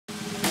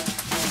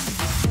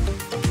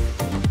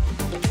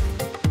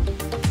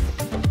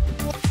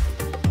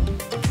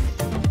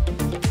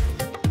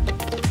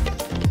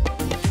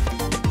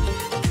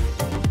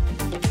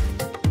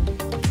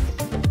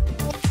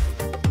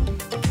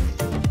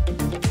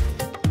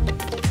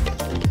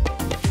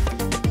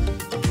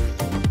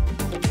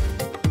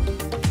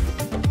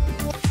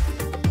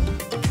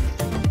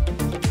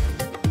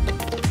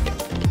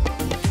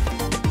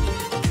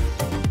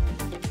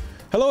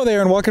Hello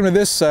there and welcome to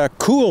this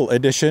cool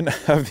edition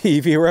of the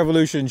EV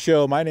Revolution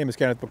show. My name is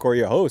Kenneth McCoy,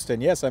 your host,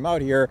 and yes, I'm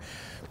out here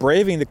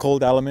braving the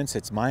cold elements.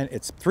 It's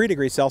 3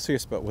 degrees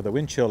Celsius, but with a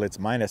wind chill, it's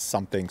minus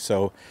something.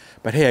 So,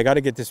 but hey, I got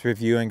to get this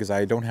reviewing because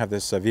I don't have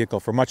this vehicle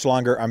for much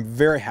longer. I'm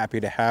very happy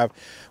to have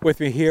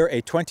with me here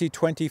a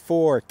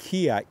 2024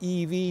 Kia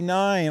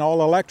EV9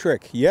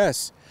 All-Electric.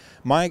 Yes,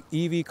 my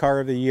EV car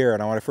of the year,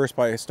 and I want to first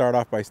start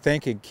off by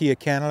thanking Kia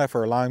Canada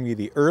for allowing me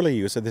the early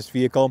use of this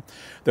vehicle.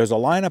 There's a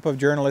lineup of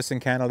journalists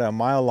in Canada a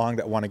mile long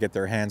that want to get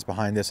their hands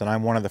behind this, and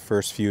I'm one of the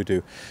first few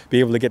to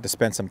be able to get to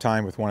spend some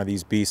time with one of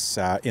these beasts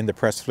in the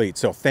press fleet.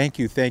 So thank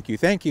you,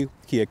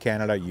 Kia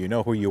Canada. You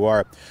know who you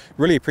are.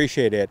 Really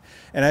appreciate it.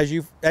 And as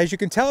you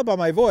can tell by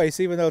my voice,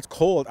 even though it's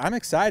cold, I'm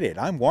excited.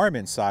 I'm warm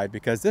inside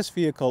because this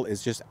vehicle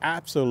is just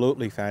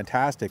absolutely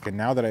fantastic. And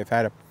now that I've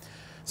had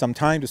some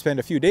time to spend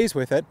a few days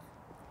with it,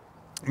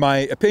 my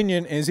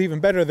opinion is even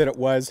better than it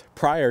was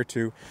prior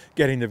to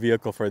getting the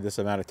vehicle for this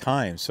amount of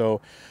time. So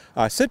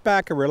sit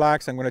back and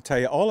relax. I'm going to tell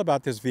you all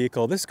about this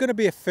vehicle. This is going to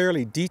be a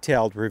fairly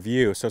detailed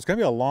review, so it's going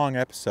to be a long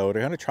episode.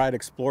 I'm going to try to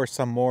explore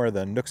some more of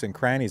the nooks and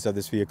crannies of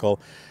this vehicle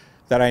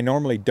that I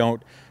normally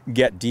don't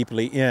get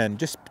deeply in,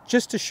 just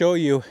to show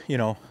you,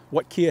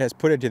 what Kia has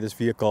put into this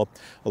vehicle.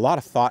 A lot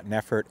of thought and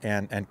effort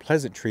and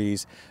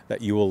pleasantries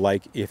that you will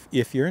like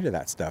if you're into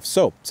that stuff.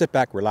 So sit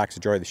back, relax,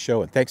 enjoy the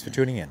show, and thanks for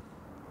tuning in.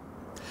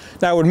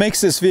 Now, what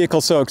makes this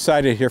vehicle so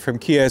excited here from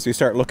Kia as we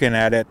start looking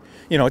at it,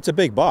 it's a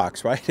big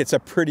box, right? It's a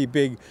pretty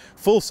big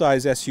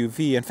full-size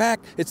SUV. In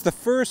fact, it's the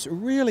first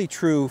really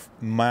true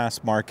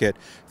mass market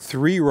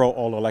three-row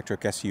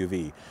all-electric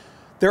SUV.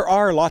 There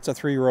are lots of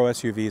three-row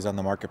SUVs on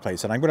the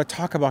marketplace, and I'm going to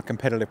talk about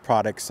competitive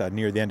products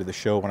near the end of the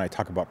show when I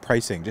talk about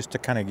pricing, just to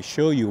kind of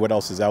show you what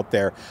else is out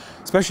there,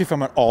 especially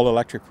from an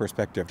all-electric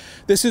perspective.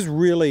 This is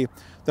really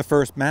the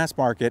first mass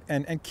market,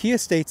 and Kia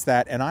states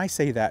that, and I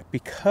say that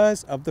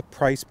because of the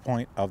price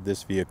point of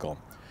this vehicle.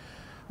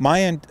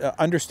 My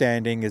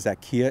understanding is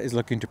that Kia is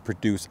looking to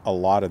produce a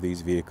lot of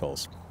these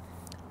vehicles.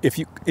 If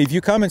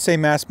you come and say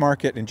mass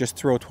market and just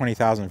throw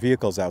 20,000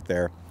 vehicles out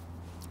there,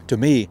 to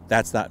me,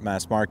 that's not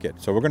mass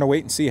market. So we're going to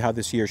wait and see how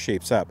this year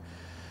shapes up.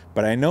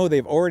 But I know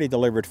they've already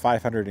delivered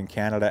 500 in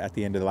Canada at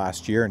the end of the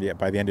last year, and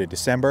by the end of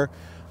December,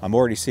 I'm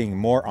already seeing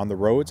more on the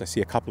roads. I see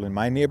a couple in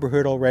my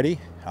neighborhood already,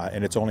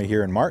 and it's only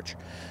here in March.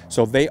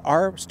 So they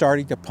are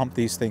starting to pump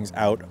these things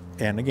out.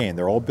 And again,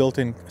 they're all built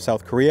in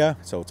South Korea,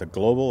 so it's a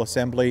global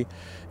assembly,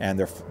 and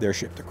they're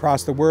shipped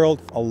across the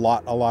world. A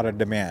lot of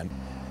demand.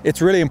 It's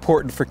really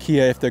important for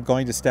Kia, if they're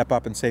going to step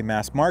up and say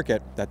mass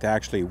market, that they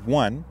actually,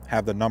 one,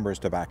 have the numbers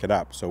to back it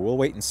up. So we'll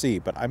wait and see,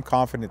 but I'm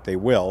confident they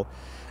will.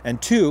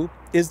 And two,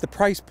 is the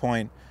price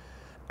point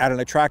at an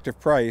attractive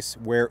price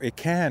where it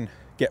can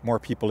get more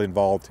people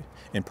involved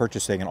in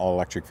purchasing an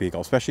all-electric vehicle,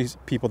 especially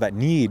people that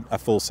need a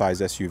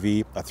full-size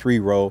SUV, a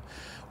three-row,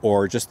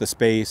 or just the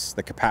space,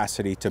 the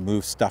capacity to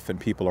move stuff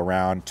and people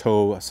around,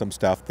 tow some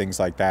stuff, things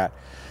like that.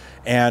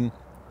 And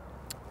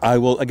I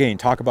will, again,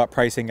 talk about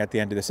pricing at the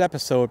end of this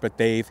episode, but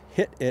they've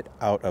hit it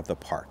out of the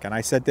park. And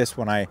I said this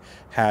when I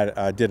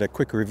did a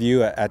quick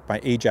review at my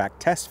AJAC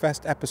Test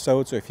Fest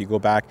episode. So if you go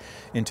back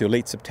into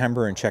late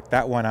September and check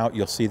that one out,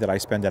 you'll see that I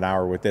spend an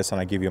hour with this and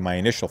I give you my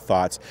initial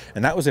thoughts.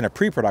 And that was in a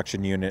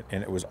pre-production unit,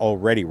 and it was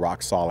already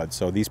rock solid.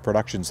 So these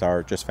productions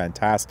are just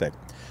fantastic.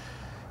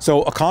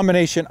 So a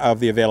combination of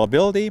the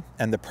availability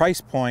and the price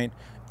point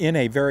in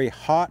a very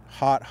hot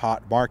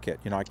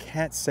market. I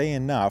can't say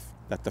enough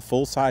that the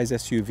full-size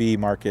SUV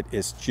market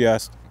is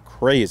just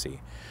crazy.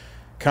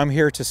 Come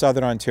here to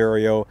Southern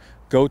Ontario,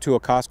 go to a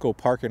Costco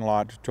parking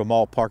lot, to a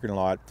mall parking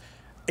lot,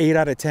 8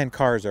 out of 10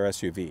 cars are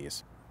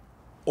SUVs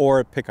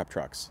or pickup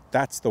trucks.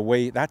 That's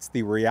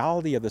the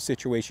reality of the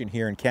situation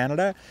here in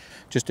Canada.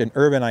 Just in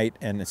urbanite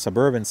and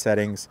suburban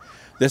settings,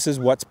 this is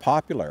what's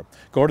popular.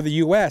 Go to the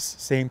US,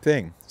 same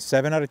thing.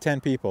 7 out of 10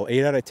 people,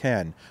 8 out of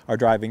 10 are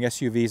driving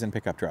SUVs and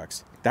pickup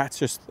trucks. That's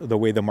just the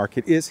way the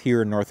market is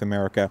here in North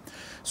America.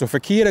 So for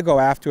Kia to go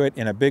after it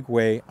in a big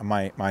way,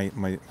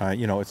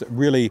 it's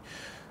really,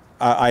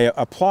 I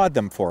applaud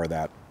them for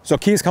that. So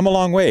Kia's come a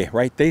long way,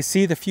 right? They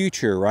see the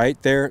future, right?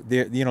 They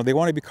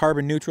want to be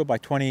carbon neutral by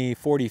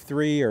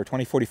 2043 or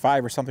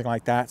 2045 or something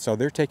like that. So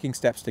they're taking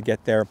steps to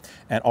get there,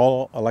 and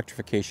all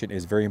electrification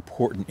is very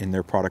important in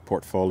their product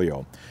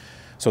portfolio.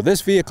 So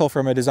this vehicle,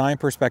 from a design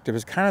perspective,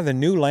 is kind of the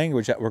new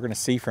language that we're going to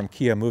see from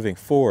Kia moving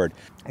forward.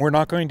 We're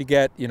not going to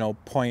get,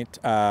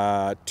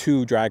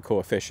 0.2 drag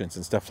coefficients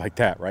and stuff like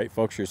that, right,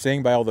 folks? You're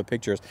seeing by all the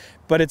pictures,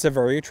 but it's a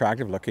very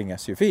attractive looking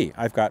SUV.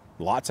 I've got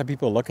lots of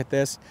people look at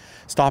this,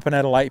 stopping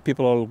at a light,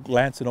 people are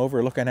glancing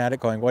over, looking at it,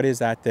 going, what is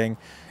that thing?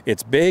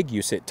 It's big,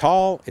 you sit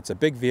tall, it's a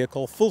big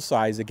vehicle, full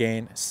size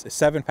again,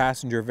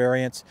 7-passenger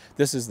variants.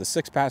 This is the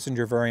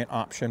 6-passenger variant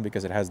option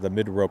because it has the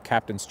mid-row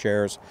captain's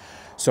chairs.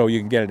 So you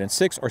can get it in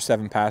 6 or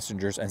 7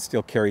 passengers and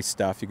still carry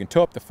stuff. You can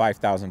tow up to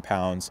 5,000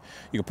 pounds.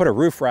 You can put a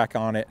roof rack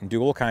on it and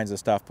do all kinds of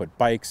stuff, put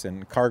bikes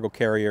and cargo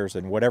carriers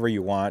and whatever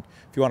you want.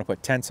 If you want to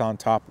put tents on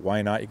top,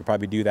 why not? You can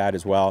probably do that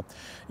as well.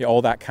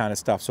 All that kind of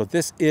stuff. So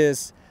this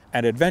is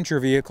an adventure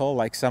vehicle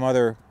like some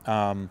other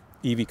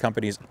EV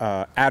companies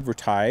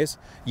advertise,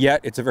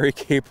 yet it's a very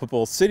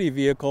capable city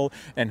vehicle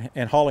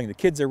and hauling the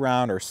kids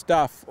around or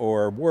stuff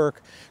or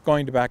work,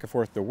 going back and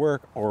forth to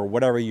work or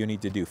whatever you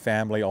need to do,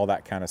 family, all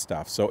that kind of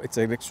stuff. So it's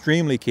an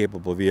extremely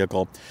capable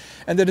vehicle.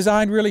 And the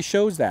design really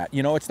shows that.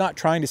 You know, it's not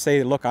trying to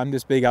say, look, I'm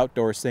this big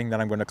outdoors thing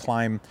that I'm going to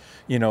climb,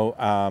 you know,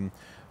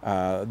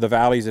 the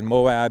valleys in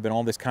Moab and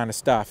all this kind of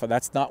stuff.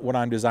 That's not what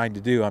I'm designed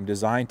to do. I'm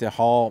designed to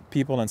haul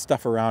people and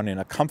stuff around in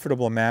a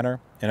comfortable manner,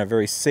 in a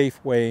very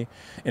safe way,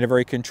 in a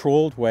very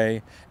controlled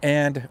way,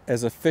 and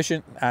as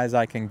efficient as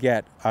I can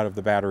get out of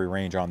the battery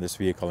range on this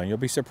vehicle. And you'll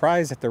be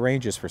surprised at the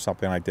ranges for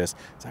something like this.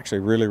 It's actually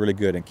really, really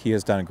good, and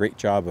Kia's done a great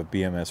job of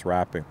BMS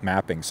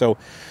mapping. So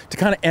to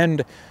kind of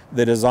end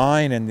the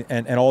design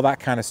and all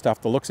that kind of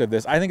stuff, the looks of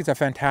this, I think it's a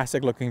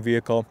fantastic looking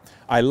vehicle.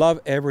 I love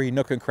every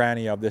nook and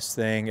cranny of this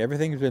thing.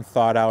 Everything's been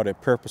thought out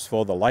and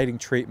purposeful, the lighting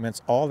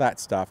treatments, all that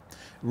stuff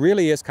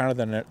really is kind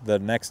of the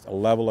next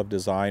level of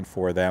design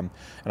for them,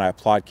 and I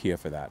applaud Kia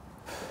for that.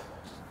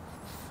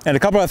 And a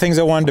couple of things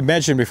I wanted to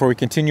mention before we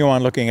continue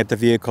on looking at the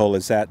vehicle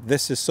is that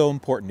this is so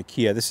important to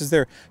Kia. This is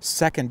their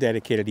second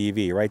dedicated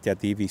EV, right? That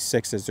the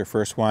EV6 is their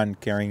first one,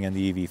 carrying in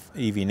the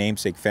EV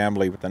namesake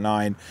family with the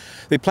 9.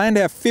 They plan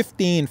to have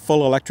 15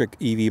 full electric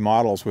EV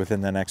models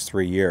within the next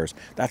 3 years.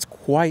 That's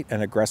quite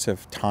an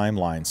aggressive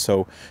timeline.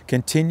 So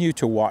continue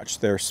to watch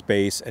their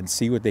space and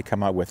see what they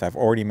come out with. I've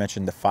already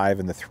mentioned the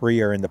 5 and the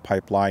 3 are in the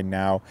pipeline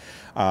now.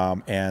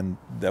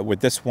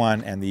 With this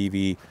one and the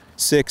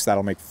EV6,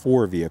 that'll make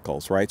 4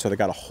 vehicles, right? So they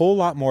got a whole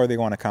lot more they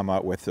want to come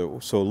out with.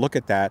 So look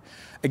at that.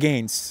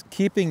 Again,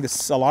 keeping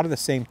a lot of the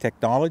same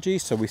technology.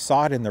 So we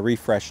saw it in the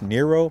refresh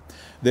Nero.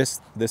 This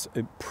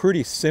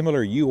pretty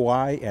similar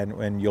UI,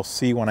 and you'll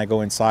see when I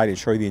go inside and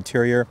show you the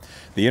interior.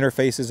 The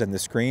interfaces and the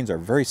screens are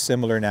very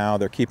similar now.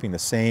 They're keeping the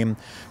same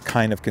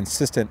kind of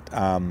consistent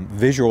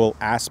visual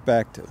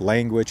aspect,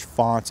 language,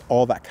 fonts,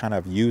 all that kind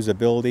of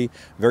usability.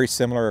 Very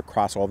similar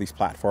across all these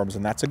platforms,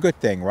 and that's a good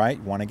thing, right?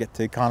 You want to get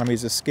to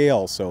economies of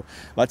scale, so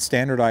let's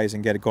standardize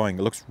and get it going.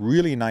 It looks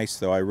really nice,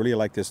 though. I really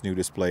like this new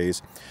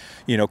displays.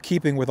 You know,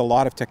 keeping with a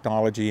lot of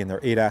technology in their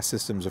ADAS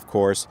systems, of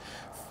course,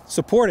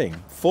 supporting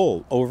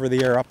full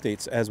over-the-air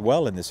updates as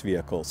well in this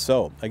vehicle.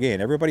 So again,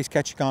 everybody's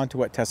catching on to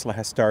what Tesla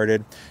has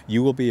started.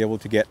 You will be able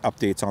to get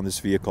updates on this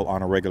vehicle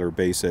on a regular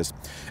basis.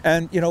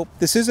 And you know,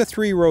 this is a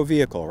 3-row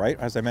vehicle, right?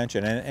 As I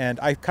mentioned, and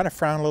I kind of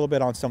frown a little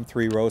bit on some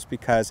 3 rows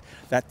because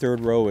that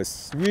 3rd row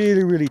is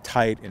really, really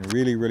tight and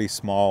really, really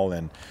small,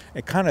 and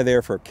kind of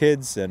there for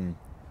kids, and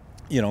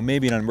you know,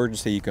 maybe in an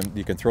emergency you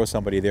can throw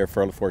somebody there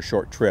for a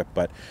short trip.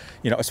 But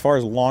you know, as far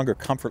as longer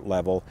comfort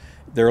level,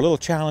 they're a little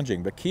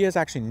challenging, but Kia's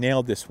actually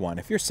nailed this one.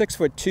 If you're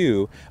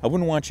 6'2", I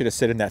wouldn't want you to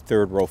sit in that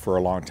 3rd row for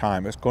a long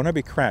time. It's going to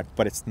be cramped,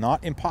 but it's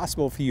not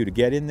impossible for you to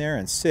get in there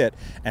and sit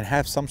and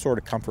have some sort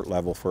of comfort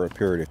level for a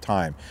period of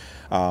time.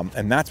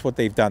 And that's what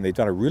they've done. They've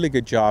done a really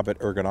good job at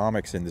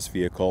ergonomics in this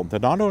vehicle to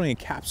not only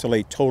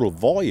encapsulate total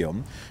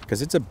volume,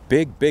 because it's a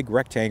big, big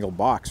rectangle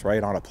box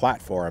right on a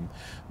platform,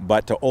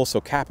 but to also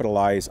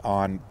capitalize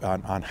on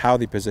how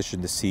they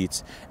position the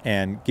seats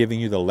and giving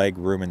you the leg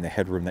room and the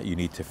headroom that you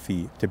need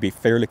to be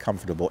fairly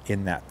comfortable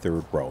in that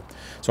 3rd row.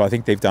 So I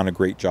think they've done a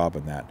great job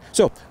on that.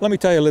 So let me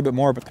tell you a little bit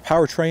more about the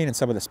powertrain and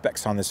some of the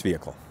specs on this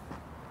vehicle.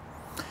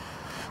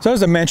 So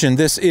as I mentioned,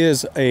 this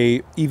is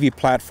a EV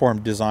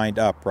platform designed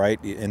up,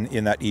 right,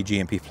 in that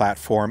eGMP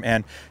platform.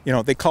 And, you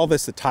know, they call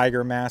this the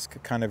tiger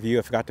mask kind of view.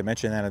 I forgot to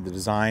mention that in the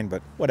design,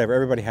 but whatever,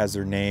 everybody has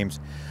their names.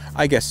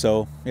 I guess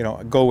so, you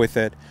know, go with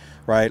it,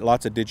 right?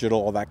 Lots of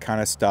digital, all that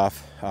kind of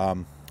stuff.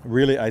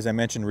 Really, as I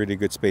mentioned, really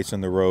good space in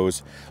the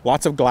rows.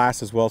 Lots of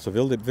glass as well, so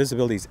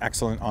visibility is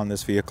excellent on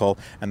this vehicle.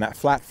 And that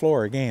flat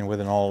floor, again,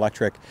 with an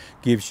all-electric,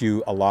 gives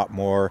you a lot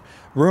more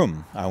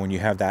room when you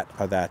have that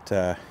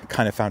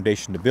kind of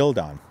foundation to build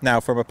on. Now,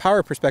 from a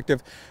power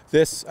perspective,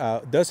 this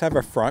does have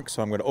a frunk,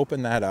 so I'm going to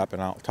open that up,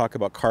 and I'll talk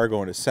about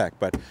cargo in a sec.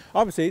 But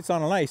obviously, it's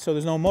on an ice, so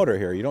there's no motor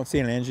here. You don't see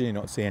an engine, you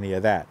don't see any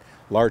of that.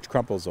 Large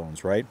crumple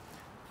zones, right?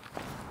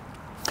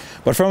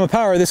 But from a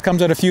power, this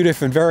comes in a few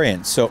different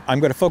variants. So I'm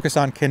going to focus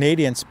on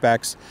Canadian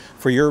specs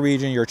for your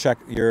region.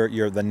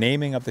 The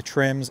naming of the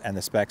trims and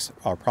the specs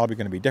are probably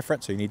going to be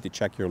different, so you need to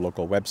check your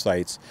local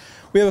websites.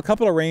 We have a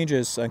couple of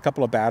ranges, a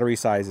couple of battery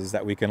sizes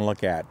that we can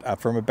look at.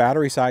 From a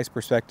battery size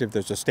perspective,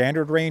 there's a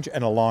standard range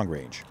and a long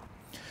range.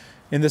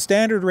 In the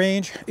standard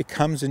range, it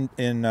comes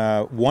in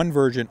one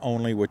version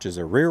only, which is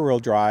a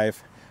rear-wheel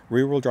drive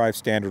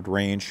standard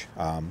range,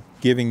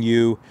 giving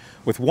you,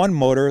 with one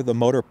motor, the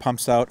motor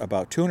pumps out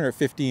about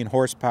 215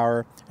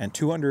 horsepower and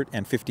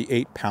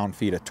 258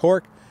 pound-feet of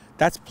torque.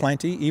 That's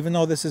plenty. Even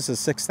though this is a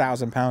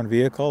 6,000-pound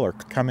vehicle or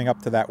coming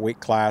up to that weight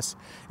class,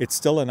 it's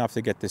still enough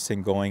to get this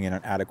thing going in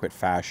an adequate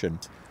fashion.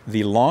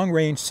 The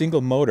long-range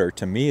single motor,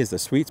 to me, is the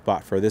sweet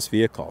spot for this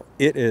vehicle.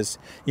 It is,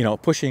 you know,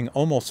 pushing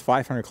almost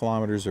 500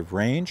 kilometers of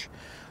range.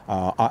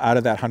 Out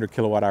of that 100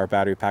 kilowatt-hour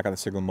battery pack on the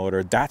single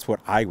motor, that's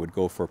what I would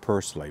go for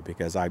personally,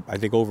 because I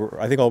think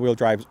all-wheel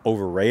drive is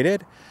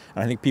overrated,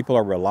 and I think people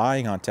are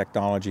relying on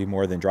technology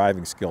more than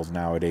driving skills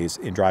nowadays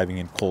in driving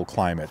in cold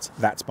climates.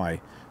 That's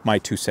my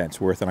 2 cents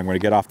worth, and I'm going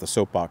to get off the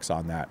soapbox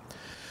on that.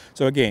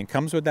 So again,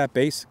 comes with that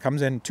base,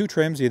 comes in 2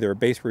 trims, either a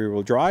base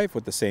rear-wheel drive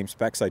with the same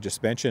specs I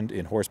just mentioned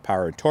in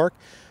horsepower and torque.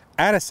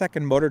 Add a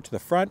second motor to the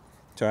front,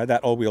 so add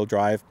that all-wheel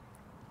drive.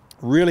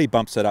 Really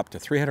bumps it up to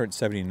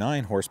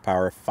 379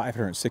 horsepower,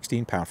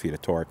 516 pound-feet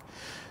of torque.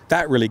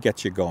 That really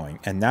gets you going.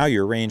 And now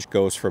your range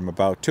goes from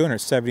about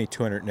 270,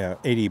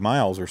 280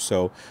 miles or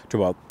so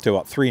to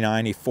about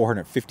 390,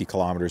 450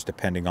 kilometers,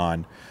 depending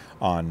on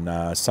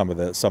some of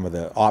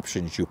the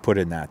options you put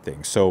in that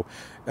thing. So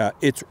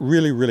it's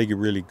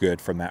really good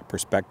from that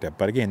perspective.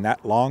 But again,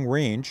 that long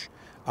range,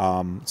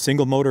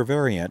 single motor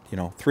variant,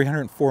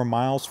 304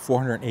 miles,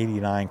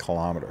 489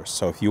 kilometers.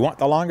 So if you want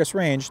the longest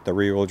range, the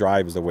rear-wheel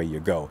drive is the way you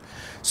go.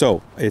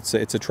 So it's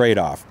a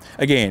trade-off.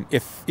 Again,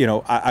 if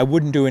I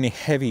wouldn't do any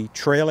heavy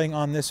trailing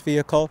on this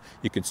vehicle.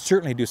 You could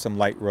certainly do some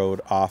light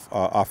road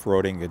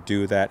off-roading to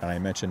do that. And I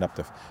mentioned up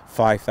to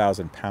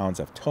 5,000 pounds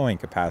of towing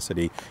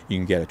capacity. You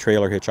can get a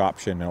trailer hitch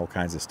option and all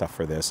kinds of stuff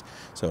for this.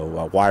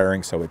 So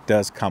wiring, so it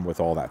does come with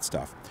all that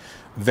stuff.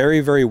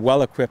 Very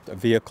well equipped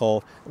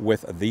vehicle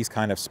with these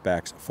kind of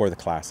specs for the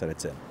class that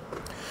it's in.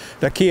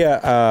 Now,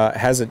 Kia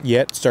hasn't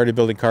yet started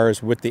building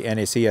cars with the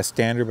NACS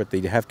standard, but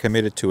they have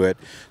committed to it.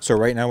 So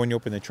right now when you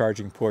open the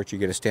charging port, you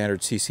get a standard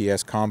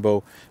CCS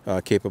combo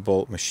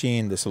capable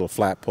machine. This little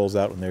flap pulls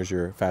out and there's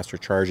your faster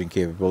charging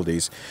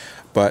capabilities.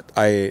 But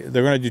they're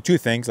going to do 2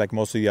 things, like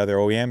most of the other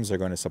OEMs. They're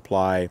going to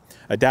supply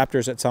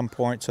adapters at some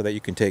point so that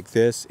you can take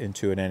this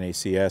into an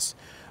NACS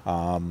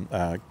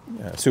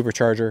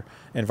supercharger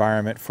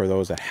environment for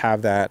those that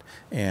have that,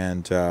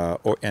 and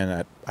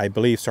I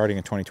believe starting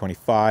in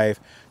 2025,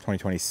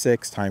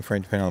 2026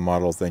 timeframe, depending on the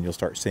models, then you'll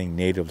start seeing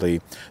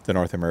natively the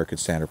North American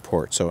standard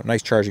port. So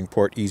nice charging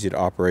port, easy to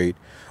operate,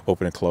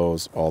 open and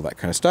close, all that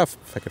kind of stuff.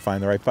 If I could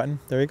find the right button,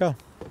 there you go.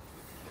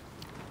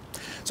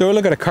 So we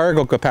look at a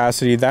cargo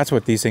capacity. That's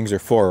what these things are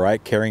for,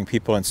 right? Carrying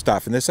people and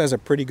stuff. And this has a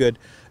pretty good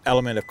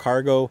element of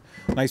cargo.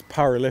 Nice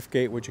power lift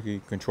gate, which you can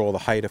control the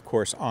height, of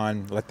course,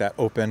 on. Let that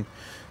open.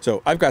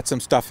 So I've got some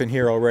stuff in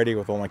here already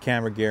with all my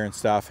camera gear and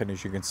stuff. And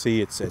as you can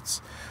see,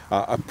 it's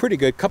a pretty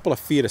good couple of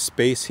feet of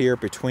space here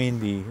between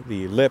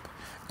the lip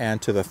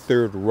and to the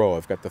 3rd row.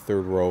 I've got the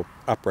 3rd row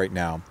up right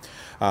now.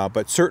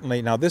 But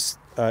certainly, now this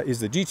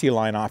is the GT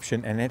line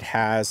option, and it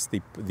has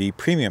the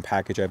premium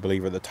package, I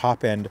believe, or the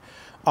top end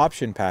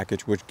option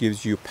package, which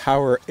gives you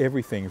power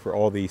everything for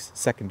all these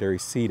secondary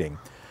seating,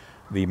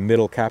 the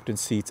middle captain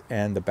seats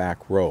and the back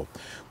row,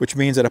 which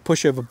means at a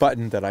push of a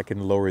button that I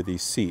can lower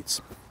these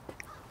seats.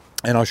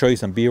 And I'll show you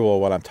some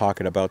B-roll while I'm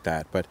talking about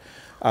that. But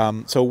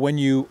so when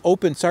you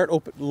start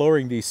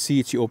lowering these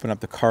seats, you open up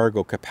the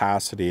cargo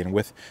capacity. And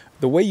with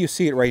the way you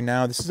see it right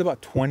now, this is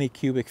about 20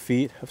 cubic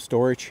feet of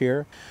storage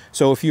here.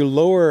 So if you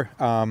lower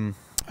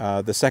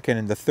the 2nd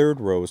and the 3rd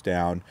rows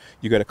down,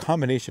 you get a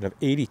combination of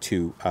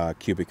 82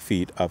 cubic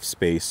feet of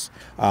space.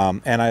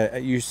 And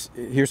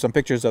here's some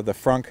pictures of the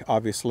frunk.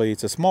 Obviously,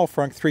 it's a small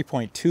frunk,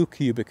 3.2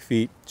 cubic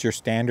feet. It's your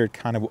standard,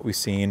 kind of what we've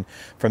seen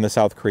from the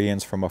South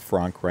Koreans from a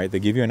frunk, right? They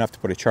give you enough to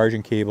put a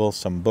charging cable,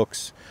 some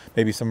books,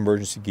 maybe some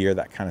emergency gear,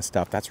 that kind of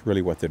stuff. That's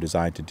really what they're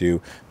designed to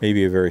do.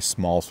 Maybe a very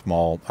small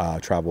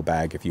travel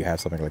bag if you have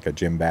something like a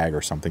gym bag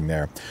or something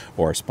there,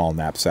 or a small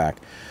knapsack.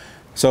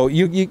 So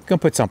you can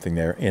put something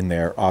in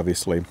there,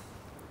 obviously,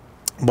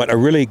 but a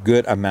really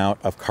good amount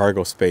of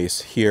cargo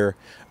space here,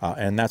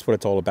 and that's what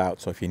it's all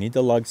about. So if you need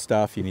to lug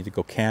stuff, you need to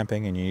go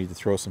camping, and you need to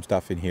throw some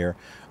stuff in here,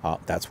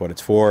 that's what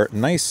it's for.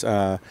 Nice,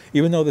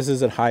 even though this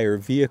is a higher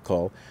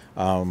vehicle,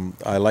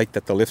 I like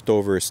that the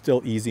liftover is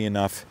still easy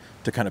enough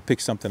to kind of pick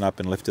something up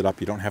and lift it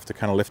up. You don't have to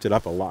kind of lift it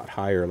up a lot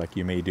higher like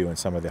you may do in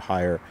some of the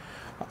higher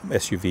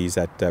SUVs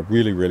that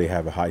really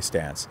have a high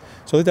stance.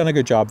 So they've done a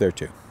good job there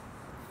too.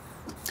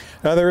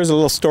 Now there is a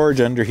little storage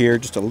under here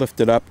just to lift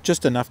it up,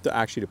 just enough to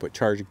actually put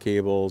charging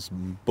cables,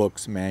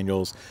 books,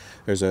 manuals.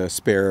 There's a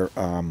spare,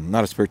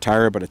 not a spare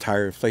tire, but a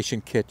tire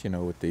inflation kit,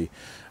 with the,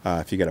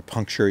 if you get a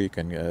puncture, you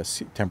can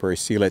temporarily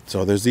seal it.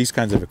 So there's these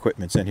kinds of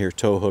equipments in here,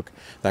 tow hook,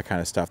 that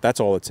kind of stuff. That's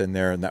all that's in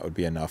there, and that would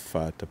be enough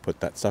to put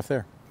that stuff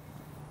there.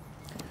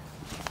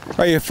 All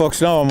right, you folks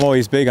know I'm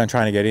always big on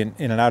trying to get in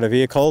and out of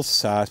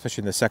vehicles,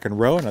 especially in the 2nd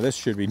row. Now this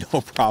should be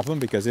no problem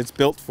because it's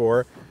built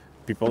for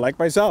people like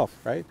myself,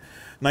 right?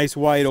 Nice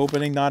wide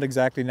opening, not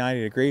exactly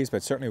 90 degrees,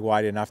 but certainly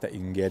wide enough that you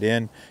can get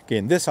in.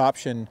 Again, this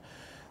option,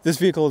 this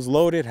vehicle is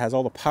loaded, has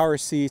all the power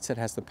seats, it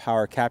has the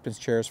power captain's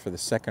chairs for the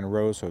 2nd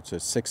row, so it's a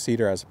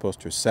 6-seater as opposed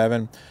to a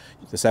 7.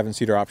 The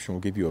 7-seater option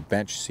will give you a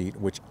bench seat,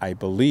 which I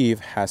believe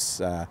has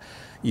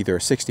either a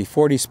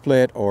 60-40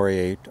 split or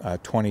a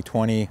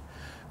 20-20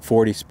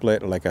 40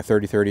 split, like a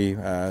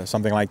 30-30,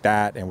 something like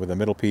that, and with a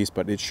middle piece,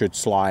 but it should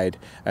slide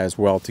as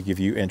well to give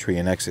you entry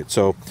and exit.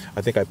 So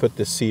I think I put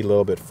this seat a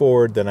little bit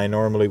forward than I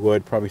normally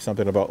would, probably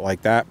something about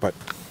like that, but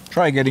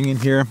try getting in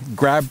here.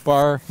 Grab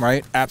bar,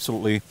 right?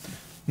 Absolutely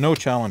no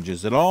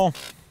challenges at all.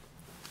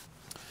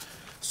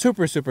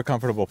 Super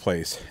comfortable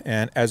place,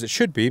 and as it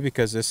should be,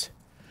 because this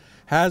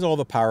has all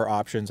the power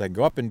options. I can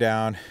go up and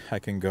down, I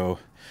can go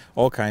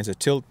all kinds of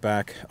tilt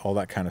back, all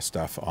that kind of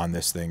stuff on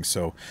this thing.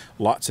 So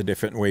lots of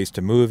different ways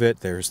to move it.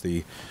 There's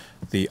the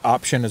the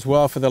option as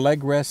well for the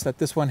leg rest that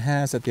this one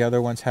has, that the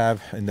other ones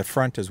have in the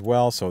front as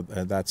well. So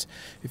that's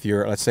if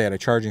you're, let's say, at a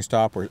charging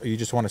stop or you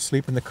just want to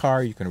sleep in the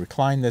car, you can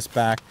recline this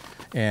back,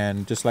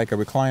 and just like a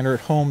recliner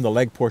at home, the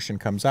leg portion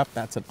comes up.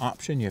 That's an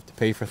option. You have to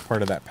pay for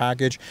part of that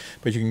package,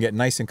 but you can get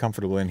nice and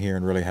comfortable in here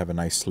and really have a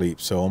nice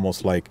sleep. So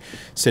almost like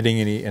sitting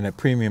in a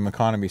premium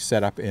economy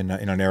setup in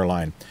an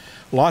airline.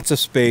 Lots of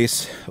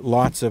space,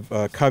 lots of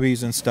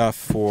cubbies and stuff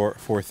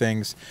for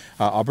things.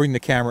 I'll bring the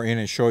camera in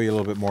and show you a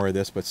little bit more of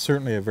this, but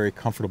certainly a very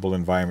comfortable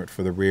environment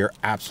for the rear.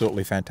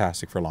 Absolutely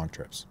fantastic for long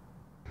trips.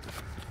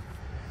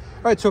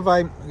 All right, so if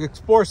I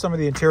explore some of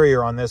the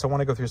interior on this, I want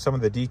to go through some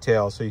of the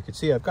details. So you can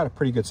see I've got a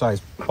pretty good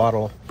sized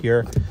bottle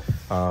here,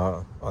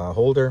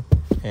 holder,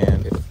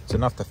 and it's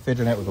enough to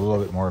fit in it with a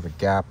little bit more of a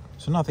gap.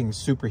 So nothing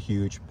super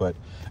huge, but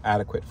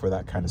adequate for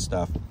that kind of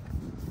stuff.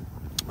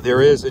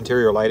 There is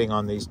interior lighting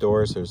on these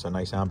doors. There's a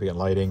nice ambient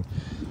lighting.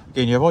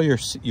 Again, you have all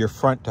your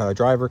front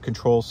driver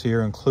controls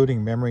here,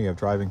 including memory of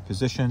driving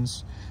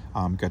positions.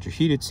 Got your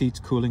heated seats,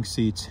 cooling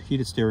seats,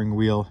 heated steering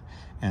wheel,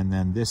 and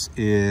then this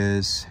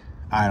is,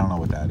 I don't know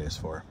what that is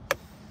for.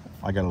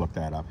 I gotta look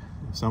that up.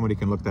 If somebody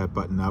can look that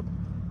button up,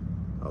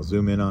 I'll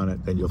zoom in on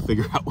it, then you'll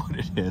figure out what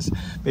it is.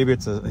 Maybe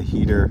it's a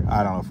heater.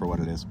 I don't know for what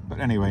it is, but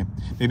anyway,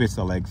 maybe it's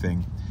the leg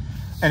thing.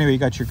 Anyway, you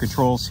got your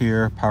controls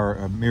here.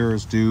 Power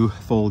mirrors do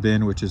fold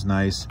in, which is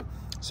nice.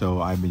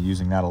 So I've been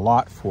using that a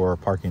lot for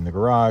parking in the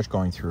garage,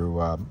 going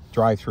through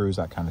drive-throughs,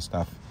 that kind of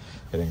stuff,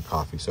 getting a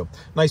coffee. So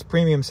nice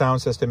premium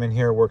sound system in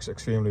here, works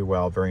extremely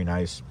well, very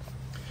nice.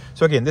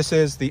 So again, this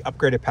is the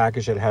upgraded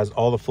package that has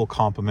all the full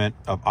complement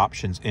of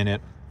options in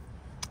it.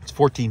 It's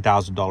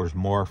 $14,000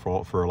 more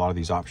for a lot of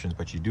these options,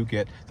 but you do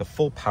get the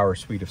full power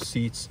suite of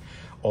seats,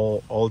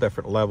 all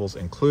different levels,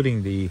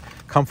 including the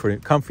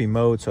comfy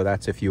mode. So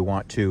that's if you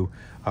want to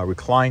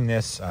recline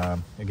this,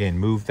 again,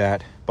 move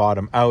that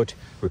bottom out,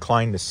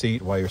 recline the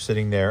seat while you're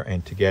sitting there,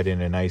 and to get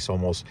in a nice,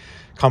 almost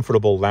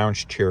comfortable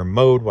lounge chair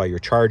mode while you're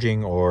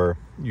charging, or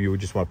you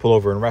just want to pull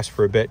over and rest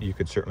for a bit, you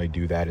could certainly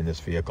do that in this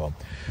vehicle.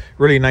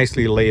 Really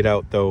nicely laid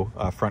out though,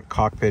 front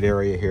cockpit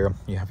area here.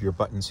 You have your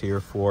buttons here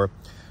for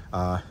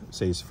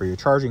say for your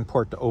charging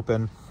port to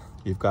open.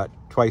 You've got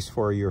twice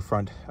for your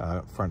front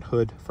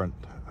hood,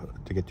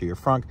 to get to your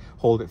front,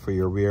 hold it for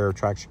your rear,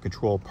 traction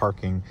control,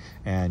 parking,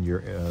 and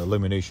your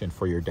illumination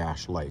for your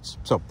dash lights.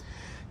 So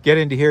get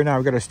into here now.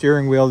 We've got a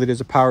steering wheel that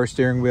is a power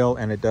steering wheel,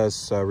 and it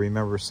does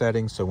remember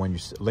settings. So when you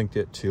linked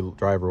it to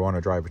driver 1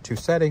 or driver 2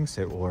 settings,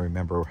 it will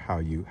remember how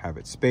you have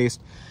it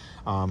spaced.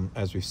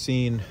 As we've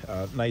seen,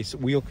 nice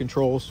wheel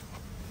controls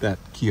that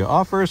Kia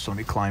offers. So let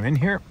me climb in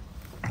here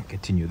and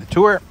continue the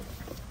tour.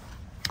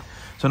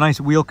 So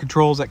nice wheel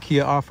controls that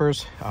Kia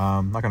offers.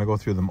 I'm not going to go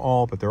through them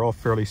all, but they're all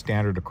fairly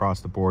standard across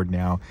the board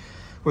now,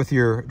 with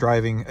your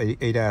driving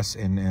ADAS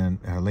and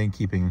lane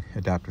keeping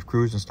adaptive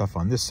cruise and stuff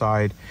on this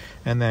side.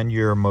 And then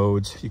your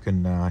modes, you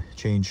can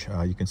change,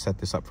 you can set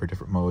this up for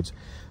different modes,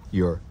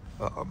 your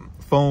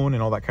phone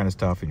and all that kind of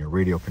stuff, and your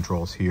radio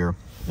controls here.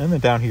 And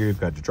then down here,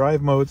 you've got your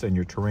drive modes and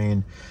your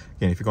terrain.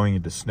 Again, if you're going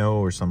into snow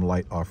or some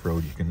light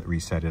off-road, you can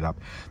reset it up.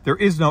 There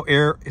is no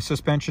air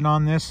suspension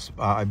on this.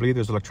 I believe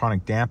there's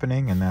electronic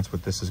dampening, and that's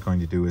what this is going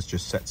to do, is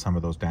just set some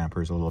of those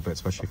dampers a little bit,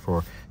 especially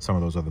for some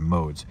of those other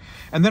modes.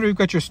 And then we've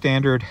got your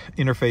standard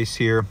interface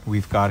here.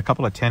 We've got a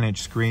couple of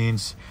 10-inch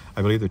screens.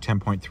 I believe they're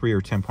 10.3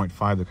 or 10.5.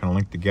 They're kind of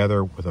linked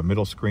together with a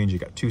middle screen. You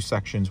got 2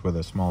 sections with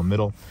a small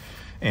middle.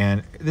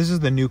 And this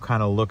is the new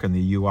kind of look in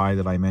the UI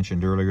that I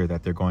mentioned earlier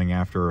that they're going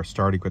after,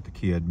 starting with the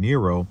Kia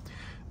Niro,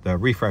 the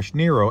refreshed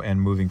Niro,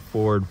 and moving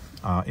forward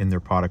in their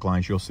product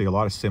lines. You'll see a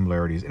lot of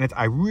similarities. And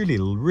I really,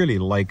 really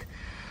like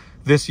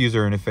this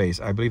user interface.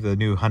 I believe the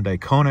new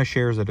Hyundai Kona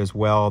shares it as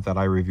well, that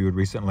I reviewed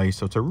recently.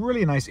 So it's a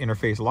really nice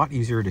interface, a lot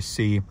easier to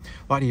see, a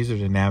lot easier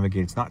to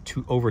navigate. It's not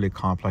too overly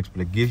complex,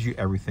 but it gives you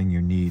everything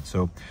you need.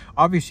 So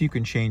obviously you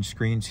can change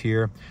screens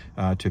here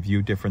to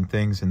view different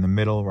things in the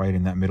middle, right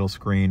in that middle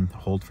screen,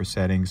 hold for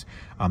settings.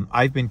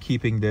 I've been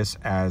keeping this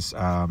as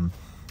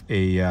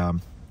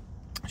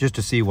just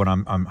to see what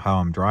how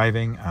I'm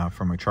driving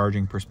from a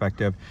charging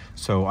perspective.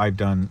 So I've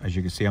done, as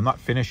you can see, I'm not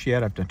finished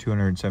yet. I've done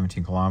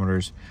 217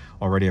 kilometers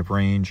already of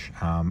range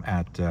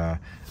at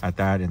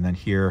that. And then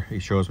here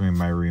it shows me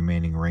my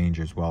remaining range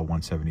as well,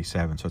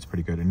 177. So it's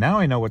pretty good. And now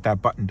I know what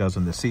that button does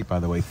on the seat,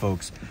 by the way,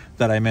 folks,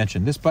 that I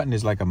mentioned. This button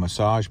is like a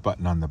massage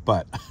button on the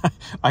butt.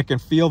 I can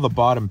feel the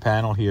bottom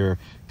panel here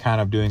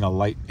kind of doing a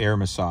light air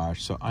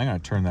massage. So I'm going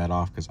to turn that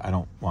off because I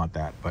don't want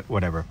that, but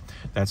whatever,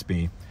 that's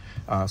me.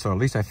 So at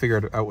least I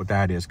figured out what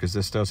that is, because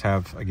this does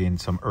have, again,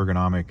 some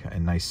ergonomic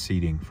and nice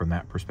seating from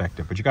that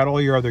perspective. But you got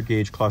all your other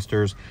gauge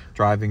clusters,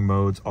 driving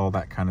modes, all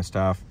that kind of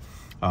stuff.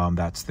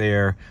 That's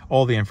there.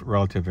 All the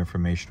relative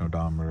information,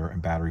 odometer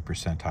and battery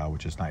percentile,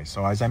 which is nice.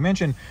 So as I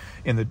mentioned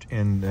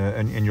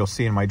and you'll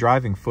see in my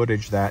driving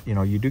footage that, you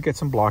know, you do get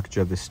some blockage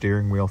of the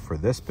steering wheel for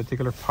this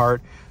particular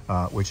part,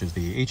 which is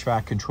the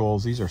HVAC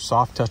controls. These are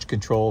soft touch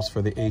controls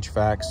for the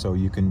HVAC, so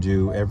you can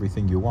do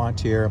everything you want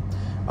here.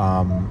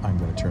 I'm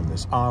going to turn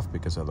this off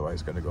because otherwise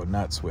it's going to go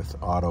nuts with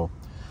auto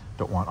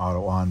don't want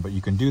auto on, but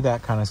you can do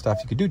that kind of stuff.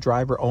 You can do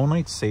driver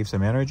only to save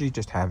some energy,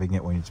 just having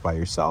it when it's by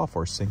yourself,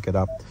 or sync it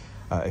up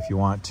if you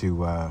want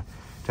to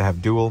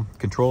have dual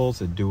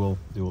controls and dual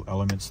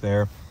elements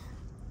there.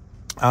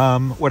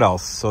 What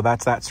else? So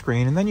that's that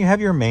screen, and then you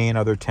have your main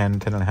other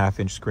 10.5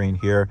 inch screen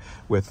here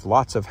with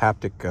lots of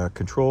haptic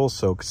controls.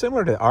 So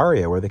similar to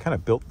Aria, where they kind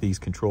of built these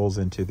controls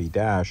into the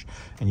dash,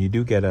 and you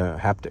do get a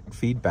haptic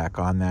feedback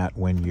on that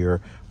when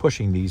you're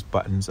pushing these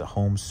buttons, a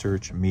home,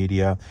 search,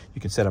 media.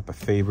 You can set up a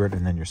favorite,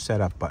 and then your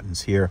setup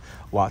buttons here.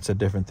 Lots of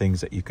different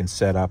things that you can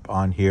set up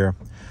on here.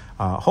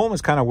 Home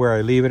is kind of where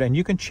I leave it, and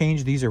you can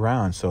change these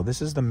around. So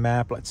this is the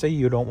map. Let's say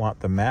you don't want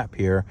the map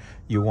here,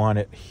 you want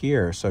it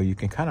here. So you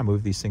can kind of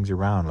move these things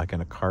around like in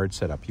a card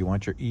setup. You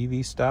want your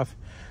EV stuff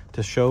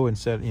to show and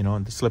set, you know,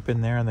 and to slip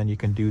in there, and then you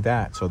can do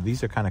that. So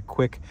these are kind of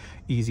quick,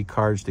 easy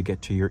cards to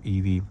get to your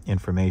EV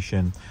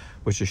information,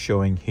 which is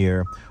showing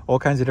here. All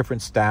kinds of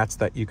different stats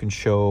that you can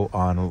show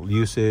on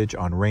usage,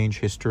 on range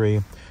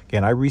history.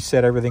 Again, I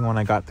reset everything when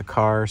I got the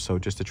car, so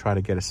just to try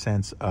to get a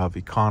sense of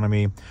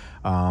economy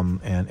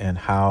and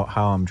how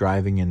I'm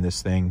driving in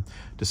this thing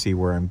to see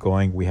where I'm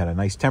going. We had a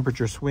nice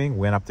temperature swing,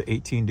 went up to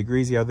 18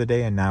 degrees the other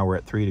day, and now we're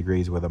at 3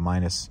 degrees with a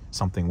minus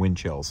something wind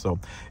chill. So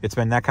it's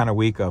been that kind of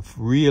week of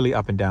really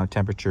up and down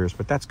temperatures,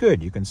 but that's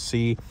good. You can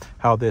see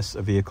how this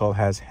vehicle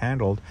has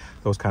handled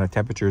those kind of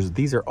temperatures.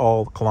 These are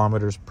all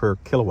kilometers per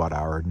kilowatt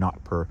hour,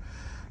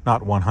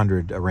 not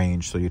 100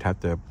 range, so you'd have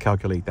to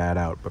calculate that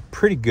out, but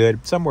pretty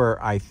good.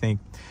 Somewhere, I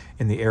think,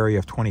 in the area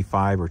of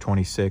 25 or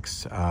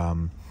 26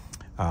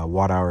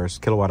 kilowatt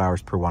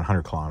hours per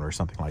 100 kilometers,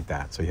 something like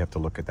that. So you have to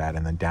look at that,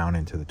 and then down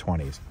into the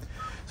 20s.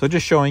 So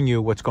just showing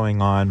you what's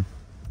going on,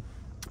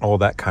 all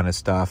that kind of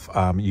stuff.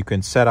 You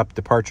can set up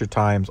departure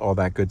times, all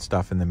that good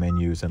stuff in the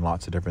menus, and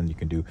lots of different. You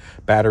can do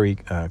battery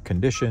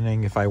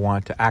conditioning if I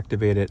want to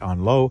activate it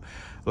on low.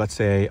 Let's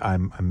say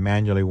I'm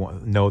manually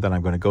know that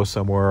I'm going to go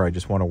somewhere, I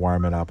just want to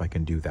warm it up, I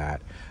can do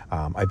that.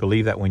 I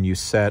believe that when you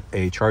set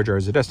a charger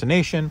as a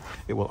destination,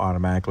 it will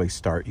automatically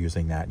start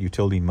using that.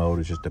 Utility mode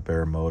is just a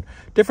bare mode.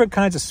 Different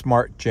kinds of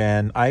smart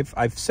gen.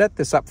 I've set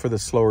this up for the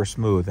slower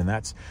smooth, and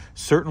that's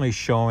certainly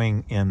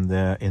showing in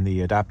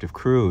the adaptive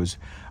cruise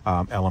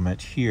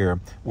element here,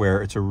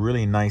 where it's a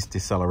really nice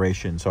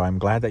deceleration. So I'm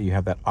glad that you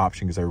have that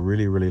option, because I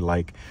really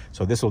like.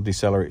 So this will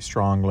decelerate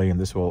strongly, and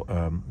this will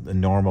the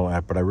normal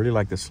app, but I really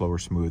like the slower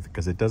smooth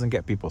because it doesn't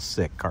get people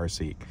sick, car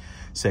sick.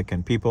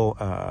 And people,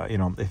 you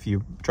know, if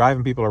you're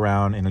driving people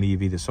around in an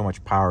EV, there's so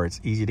much power,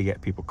 it's easy to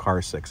get people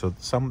car sick. So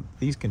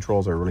these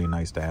controls are really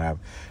nice to have,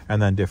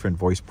 and then different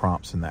voice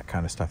prompts and that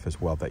kind of stuff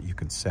as well that you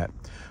can set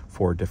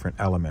for different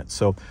elements.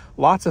 So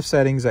lots of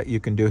settings that you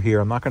can do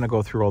here. I'm not going to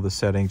go through all the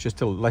settings, just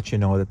to let you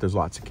know that there's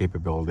lots of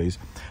capabilities.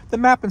 The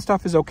map and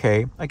stuff is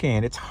okay.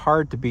 Again, it's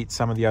hard to beat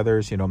some of the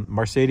others. You know,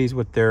 Mercedes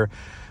with their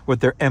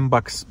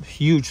M-Bucks,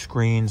 huge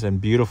screens and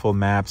beautiful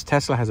maps.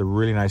 Tesla has a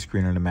really nice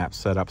screen and a map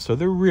setup, so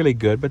they're really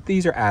good, but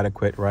these are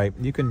adequate, right?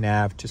 You can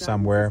nav to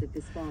somewhere.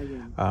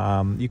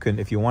 You can,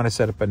 if you want to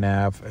set up a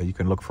nav, you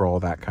can look for all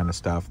that kind of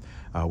stuff,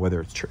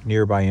 whether it's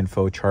nearby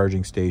info,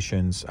 charging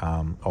stations,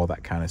 all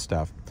that kind of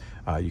stuff.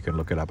 You can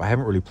look it up. I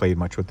haven't really played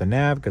much with the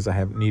nav because I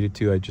haven't needed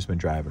to. I've just been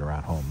driving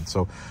around home.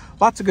 So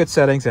lots of good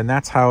settings, and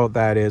that's how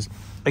that is.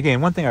 Again,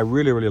 one thing I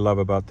really love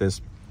about this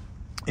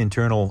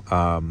internal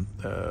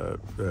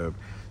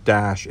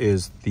dash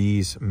is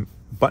these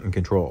button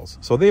controls.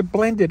 So they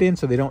blended in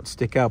so they don't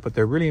stick out, but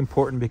they're really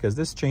important because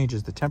this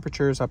changes the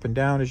temperatures up and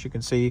down, as you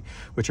can see,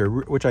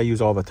 which I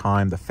use all the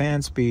time, the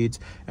fan speeds,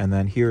 and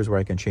then here's where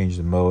I can change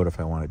the mode if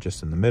I want it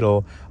just in the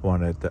middle, I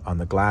want it on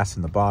the glass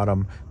in the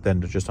bottom,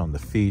 then just on the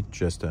feet,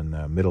 just in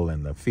the middle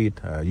and the feet.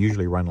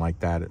 Usually run like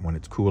that when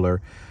it's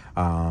cooler,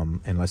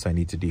 unless I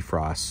need to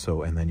defrost.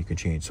 So, and then you can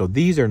change. So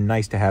these are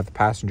nice to have. The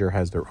passenger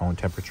has their own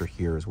temperature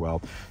here as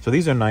well. So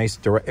these are nice.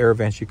 Air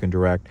vents you can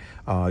direct.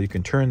 You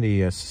can turn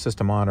the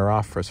system on or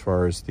off as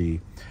far as the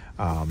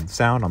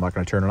sound. I'm not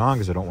going to turn it on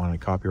because I don't want any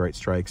copyright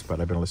strikes, but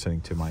I've been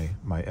listening to my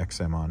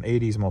XM on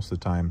 80s most of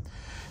the time.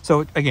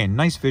 So again,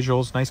 nice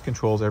visuals, nice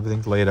controls,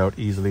 everything's laid out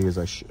easily as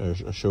I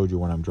showed you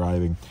when I'm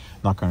driving.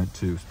 Not going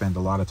to spend a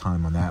lot of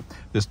time on that.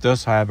 This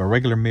does have a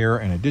regular mirror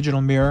and a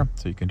digital mirror,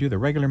 so you can do the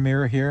regular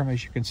mirror here,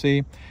 as you can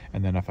see,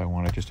 and then if I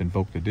want to just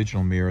invoke the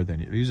digital mirror,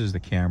 then it uses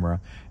the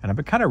camera, and I've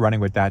been kind of running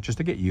with that just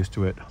to get used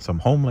to it. Some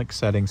home link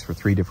settings for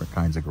 3 different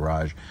kinds of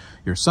garage.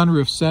 Your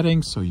sunroof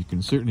settings, so you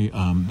can certainly,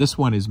 this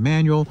one is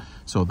manual,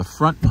 so the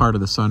front part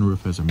of the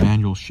sunroof has a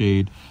manual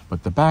shade,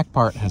 but the back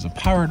part has a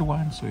powered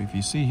one. So if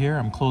you see here,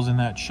 I'm closing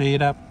that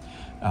shade up.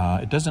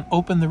 It doesn't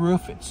open the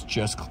roof, it's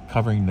just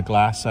covering the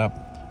glass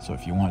up. So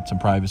if you want some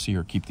privacy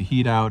or keep the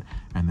heat out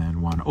and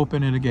then want to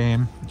open it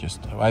again,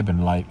 I've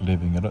been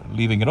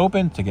leaving it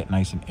open to get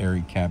nice and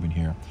airy cabin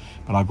here,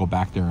 but I'll go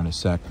back there in a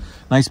sec.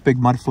 Nice big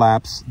mud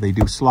flaps. They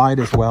do slide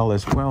as well,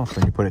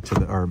 so you put it to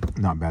the, or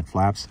not bad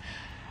flaps.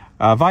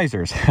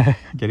 visors.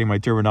 Getting my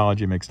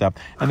terminology mixed up.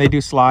 And they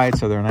do slide,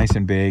 so they're nice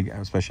and big,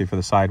 especially for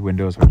the side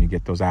windows when you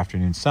get those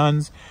afternoon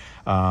suns.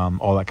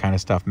 All that kind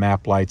of stuff.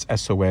 Map lights,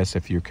 SOS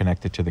if you're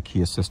connected to the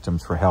Kia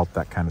systems for help,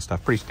 that kind of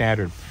stuff. Pretty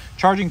standard.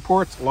 Charging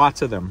ports,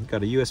 lots of them.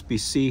 Got a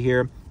USB-C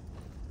here.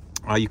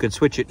 You can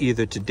switch it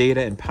either to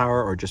data and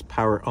power or just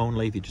power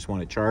only if you just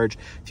want to charge.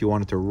 If you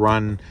wanted to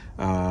run,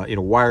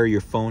 wire your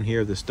phone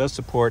here, this does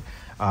support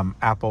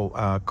Apple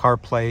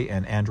CarPlay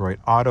and Android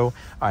Auto.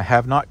 I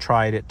have not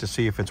tried it to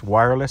see if it's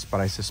wireless,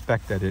 but I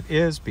suspect that it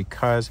is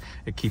because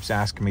it keeps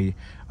asking me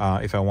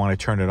if I want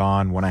to turn it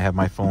on when I have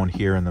my phone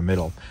here in the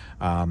middle.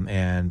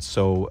 And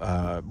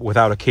so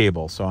without a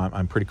cable, so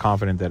I'm pretty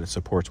confident that it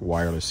supports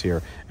wireless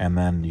here. And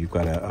then you've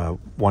got a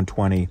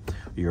 120,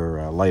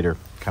 your lighter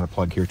kind of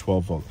plug here,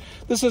 12 volt.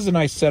 This is a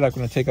nice setup. I'm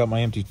going to take out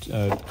my empty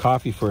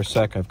coffee for a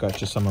sec. I've got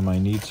just some of my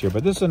needs here,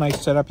 but this is a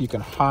nice setup. You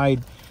can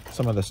hide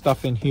some of the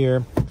stuff in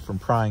here from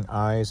prying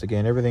eyes.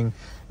 Again, everything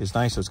is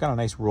nice. So it's got a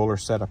nice roller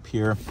setup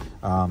here.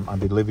 I'll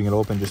be leaving it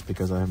open just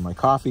because I have my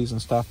coffees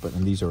and stuff,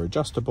 and these are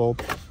adjustable.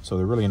 So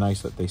they're really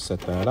nice that they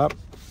set that up.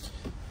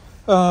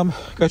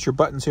 Got your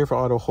buttons here for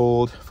auto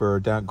hold, for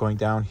going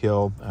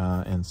downhill,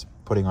 and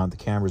putting on the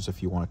cameras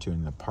if you want to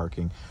in the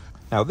parking.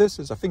 Now this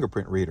is a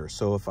fingerprint reader,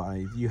 so if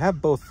you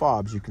have both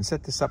fobs, you can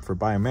set this up for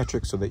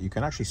biometrics so that you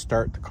can actually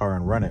start the car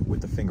and run it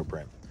with the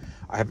fingerprint.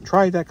 I haven't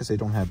tried that because they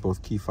don't have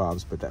both key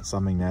fobs, but that's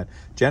something that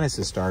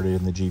Genesis started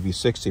in the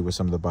GV60 with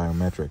some of the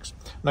biometrics.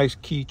 Nice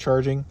key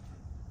charging.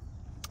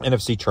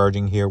 NFC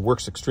charging here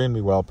works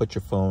extremely well. Put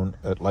your phone,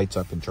 it lights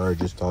up and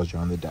charges, tells you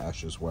on the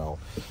dash as well.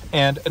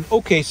 And an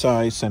okay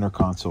size center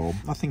console,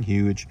 nothing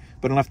huge,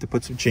 but enough to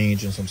put some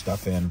change and some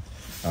stuff in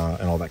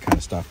and all that kind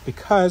of stuff,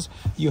 because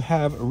you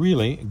have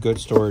really good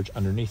storage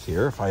underneath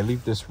here. If I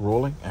leave this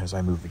rolling as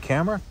I move the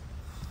camera,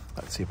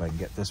 let's see if I can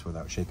get this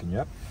without shaking you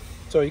up.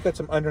 So you got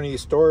some underneath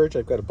storage.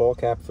 I've got a ball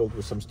cap filled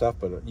with some stuff,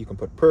 but you can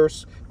put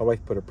purse. My wife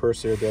put a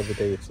purse there the other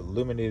day. It's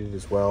illuminated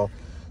as well.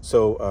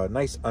 So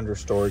nice under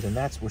storage, and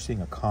we're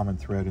seeing a common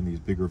thread in these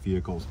bigger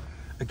vehicles.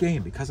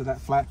 Again, because of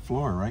that flat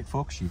floor, right,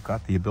 folks? You've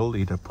got the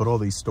ability to put all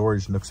these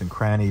storage nooks and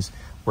crannies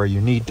where you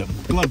need them.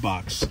 Glove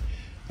box,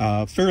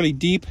 fairly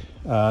deep,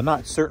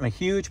 not certainly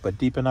huge, but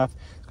deep enough.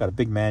 It's got a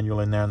big manual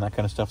in there and that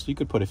kind of stuff, so you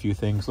could put a few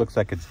things. Looks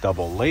like it's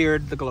double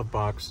layered, the glove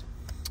box.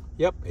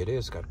 Yep, it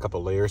is. Got a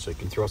couple layers, so you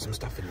can throw some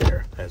stuff in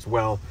there as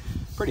well.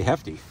 Pretty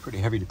hefty, pretty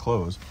heavy to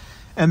close.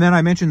 And then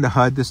I mentioned the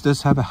HUD. This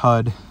does have a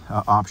HUD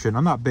option.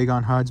 I'm not big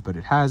on HUDs, but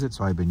it has it,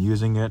 so I've been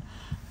using it.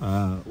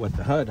 With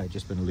the HUD, I've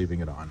just been leaving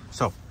it on.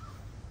 So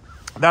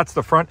that's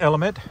the front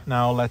element.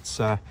 Now let's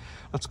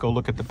go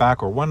look at the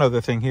back. Or one other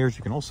thing here is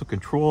you can also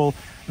control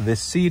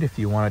this seat if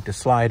you wanted to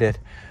slide it.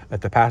 If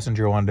the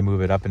passenger wanted to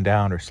move it up and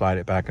down or slide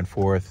it back and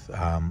forth,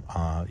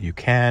 you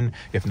can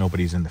if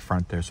nobody's in the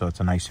front there. So it's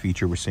a nice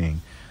feature we're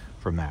seeing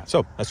from that.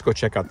 So let's go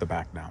check out the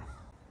back now.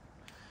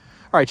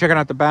 All right, checking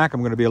out the back, I'm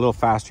going to be a little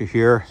faster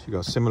here. You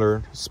go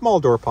similar, small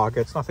door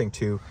pockets, nothing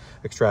too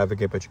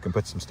extravagant, but you can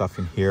put some stuff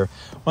in here.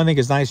 One thing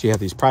is nice, you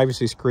have these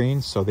privacy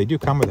screens, so they do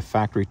come with a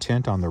factory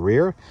tint on the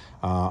rear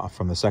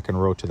from the second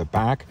row to the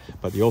back,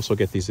 but you also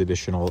get these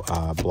additional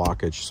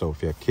blockage, so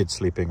if you have kids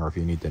sleeping or if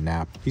you need to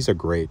nap, these are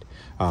great.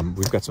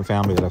 We've got some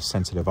family that have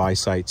sensitive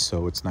eyesight,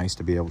 so it's nice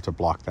to be able to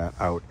block that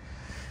out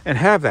and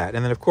have that.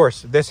 And then of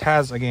course this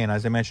has, again,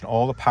 as I mentioned,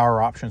 all the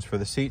power options for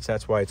the seats.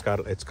 That's why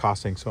it's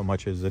costing so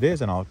much as it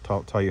is, and I'll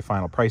tell you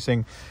final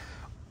pricing.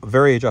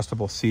 Very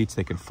adjustable seats,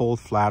 they can fold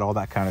flat, all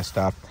that kind of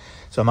stuff.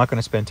 So I'm not going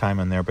to spend time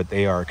on there, but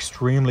they are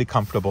extremely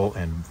comfortable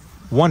and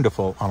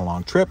wonderful on a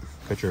long trip.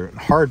 Got your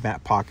hard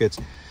mat pockets,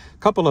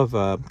 couple of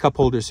cup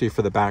holders here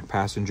for the back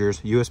passengers,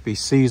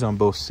 USB-Cs on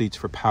both seats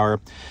for power,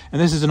 and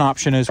this is an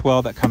option as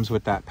well that comes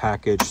with that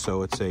package.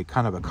 So it's a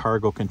kind of a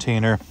cargo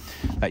container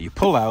that you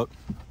pull out,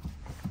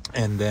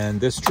 and then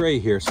this tray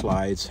here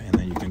slides, and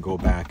then you can go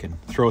back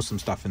and throw some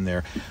stuff in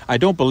there. I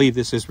don't believe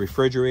this is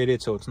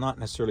refrigerated, so it's not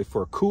necessarily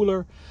for a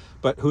cooler,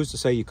 but who's to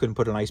say you couldn't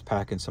put an ice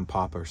pack and some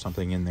pop or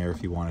something in there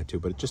if you wanted to.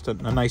 But just a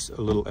nice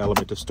little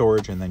element of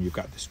storage, and then you've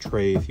got this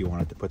tray if you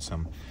wanted to put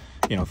some,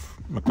 you know,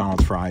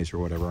 McDonald's fries or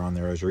whatever on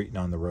there as you're eating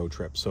on the road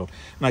trip. So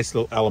nice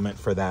little element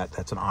for that.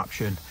 That's an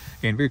option.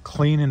 Again, very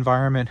clean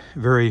environment,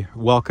 very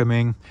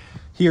welcoming.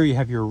 Here you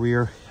have your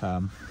rear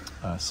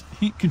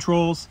heat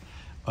controls,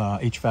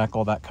 HVAC,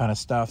 all that kind of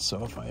stuff.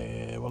 So if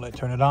will it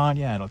turn it on?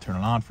 Yeah, it'll turn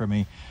it on for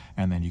me.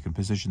 And then you can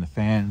position the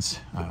fans,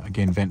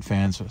 again, vent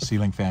fans,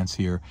 ceiling fans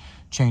here,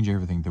 change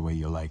everything the way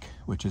you like,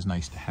 which is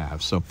nice to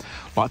have. So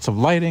lots of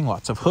lighting,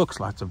 lots of hooks,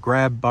 lots of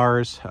grab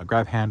bars,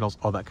 grab handles,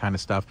 all that kind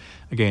of stuff.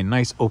 Again,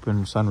 nice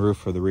open sunroof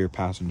for the rear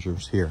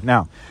passengers here.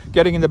 Now,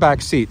 getting in the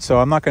back seat. So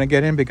I'm not going to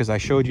get in because I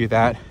showed you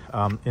that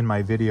in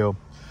my video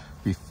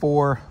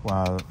before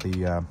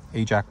the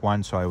AJAC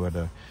one. So I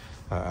would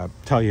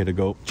tell you to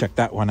go check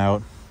that one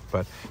out.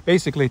 but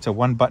basically it's a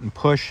one button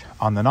push.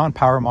 On the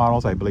non-power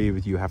models, I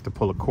believe you have to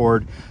pull a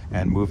cord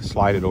and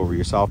slide it over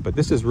yourself, but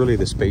this is really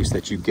the space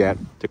that you get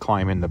to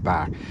climb in the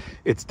back.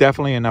 It's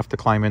definitely enough to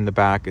climb in the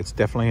back. It's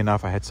definitely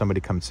enough. I had somebody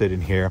come sit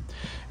in here,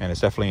 and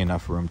it's definitely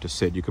enough room to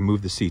sit. You can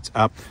move the seats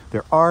up.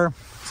 There are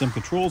some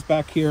controls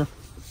back here,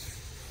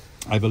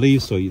 I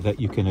believe, so that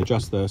you can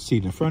adjust the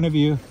seat in front of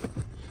you.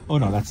 Oh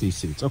no, that's these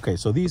seats. Okay,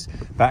 so these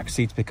back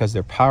seats, because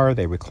they're power,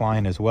 they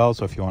recline as well.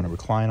 So if you want to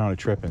recline on a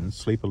trip and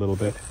sleep a little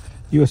bit,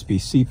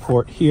 USB-C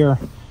port here,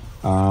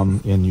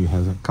 and you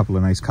have a couple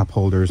of nice cup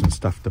holders and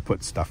stuff to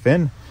put stuff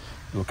in,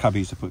 little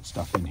cubbies to put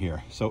stuff in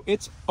here. So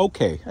it's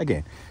okay.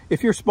 Again,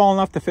 if you're small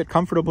enough to fit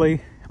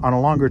comfortably on a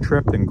longer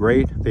trip, then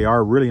great. They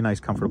are really nice,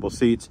 comfortable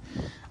seats.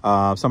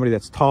 Somebody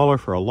that's taller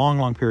for a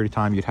long period of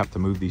time, you'd have to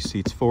move these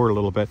seats forward a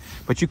little bit,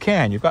 but you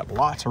can. You've got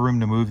lots of room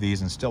to move these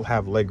and still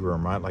have leg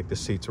room, right? Like the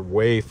seats are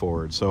way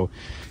forward, so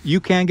you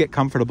can get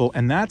comfortable,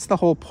 and that's the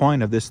whole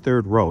point of this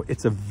third row.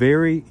 It's a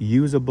very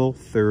usable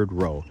third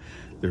row.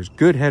 There's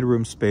good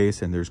headroom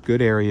space and there's good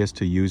areas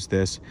to use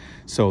this.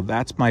 So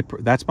that's my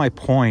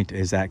point,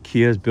 is that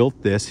Kia's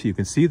built this. You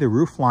can see the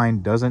roof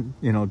line doesn't,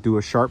 you know, do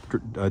a sharp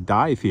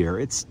dive here.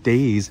 It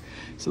stays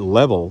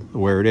level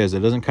where it is. It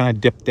doesn't kind of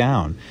dip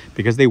down,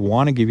 because they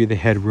want to give you the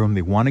headroom.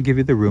 They want to give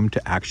you the room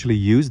to actually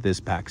use this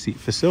backseat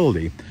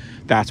facility.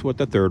 That's what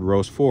the third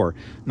row's for.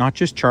 Not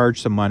just charge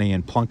some money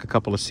and plunk a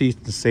couple of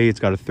seats to say it's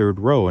got a third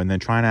row, and then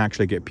trying to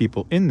actually get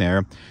people in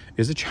there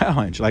is a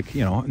challenge. Like,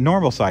 you know,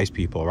 normal sized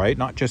people, right?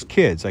 Not just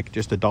kids, like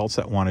just adults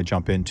that want to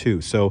jump in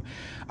too. So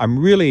I'm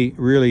really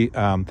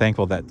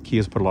thankful that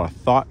Kia's put a lot of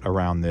thought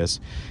around this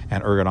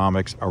and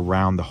ergonomics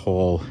around the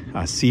whole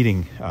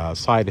seating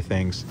side of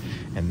things,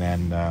 and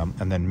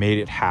then made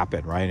it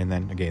happen, right? And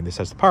then again, this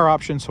has the power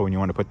option, so when you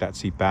want to put that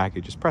seat back,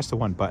 you just press the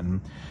one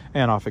button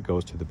and off it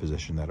goes to the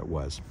position that it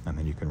was, and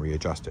then you can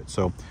readjust it.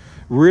 So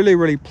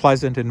really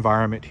pleasant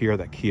environment here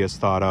that Kia's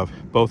thought of,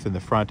 both in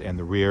the front and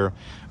the rear.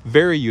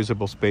 Very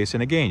usable space,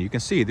 and again, you can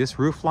see this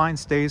roof line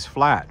stays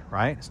flat,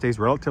 right? It stays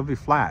relatively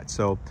flat,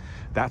 so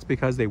that's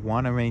because they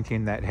want to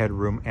maintain that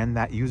headroom and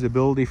that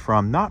usability,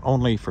 from not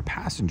only for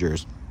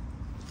passengers,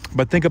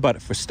 but think about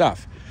it for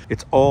stuff.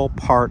 It's all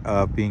part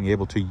of being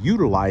able to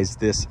utilize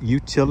this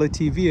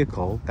utility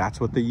vehicle. That's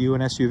what the U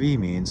in SUV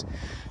means,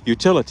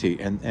 utility.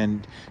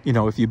 And you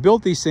know, if you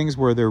build these things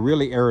where they're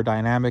really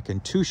aerodynamic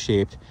and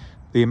two-shaped,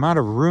 the amount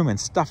of room and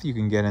stuff you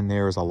can get in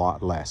there is a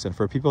lot less. And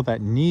for people that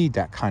need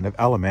that kind of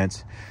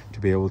element to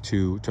be able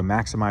to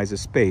maximize the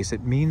space,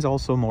 it means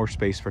also more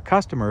space for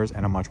customers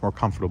and a much more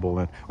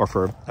comfortable, or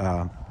for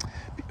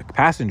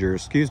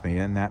passengers, excuse me,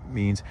 and that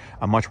means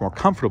a much more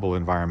comfortable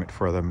environment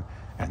for them.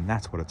 And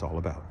that's what it's all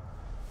about.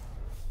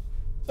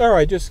 All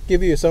right, just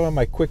give you some of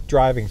my quick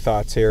driving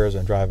thoughts here as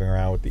I'm driving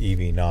around with the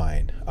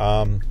EV9.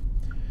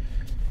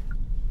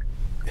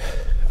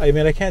 I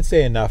mean, I can't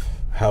say enough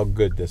how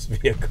good this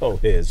vehicle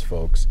is,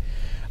 folks.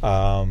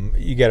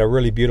 You get a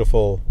really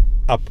beautiful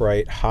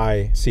upright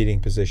high seating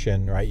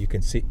position, right? You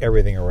can see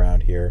everything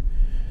around here.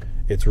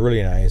 It's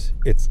really nice.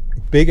 It's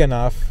big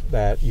enough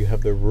that you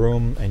have the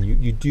room, and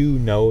you do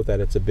know that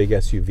it's a big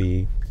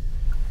SUV,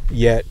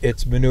 yet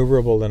it's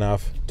maneuverable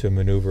enough to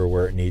maneuver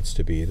where it needs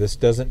to be. This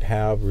doesn't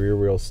have rear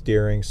wheel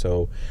steering,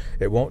 so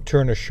it won't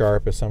turn as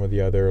sharp as some of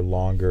the other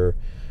longer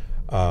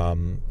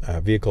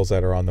vehicles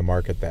that are on the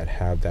market that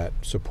have that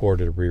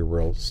supported rear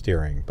wheel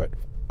steering. But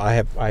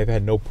I've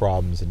had no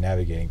problems in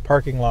navigating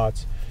parking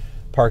lots,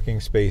 parking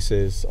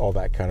spaces, all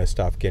that kind of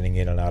stuff, getting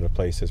in and out of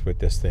places with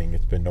this thing.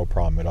 It's been no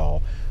problem at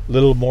all. A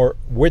little more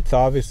width,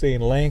 obviously,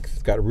 and length.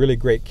 It's got really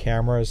great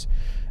cameras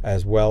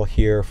as well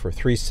here for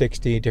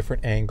 360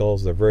 different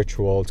angles. The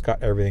virtual, it's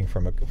got everything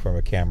from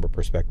a camera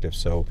perspective,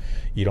 so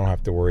you don't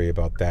have to worry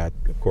about that.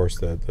 Of course,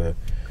 the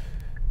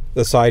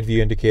side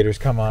view indicators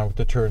come on with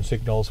the turn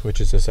signals, which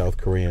is a South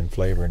Korean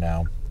flavor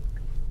now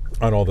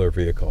on all their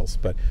vehicles.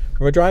 But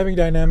from a driving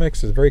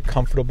dynamics, it's very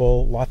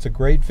comfortable, lots of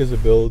great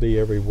visibility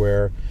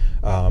everywhere.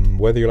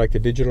 Whether you like the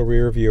digital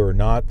rear view or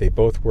not, they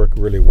both work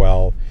really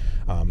well.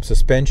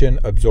 Suspension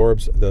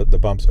absorbs the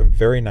bumps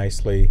very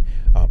nicely.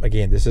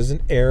 Again, this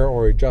isn't air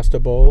or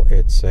adjustable.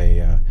 It's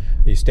a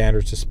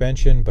standard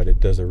suspension, but it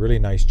does a really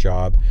nice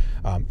job.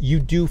 You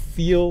do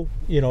feel,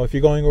 you know, if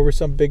you're going over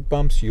some big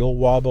bumps, you'll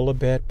wobble a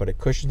bit, but it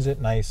cushions it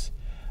nice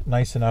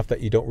enough that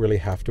you don't really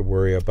have to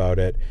worry about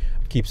it.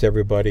 Keeps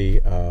everybody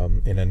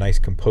in a nice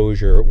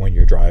composure when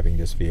you're driving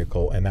this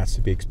vehicle, and that's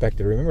to be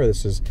expected. Remember,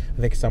 this is,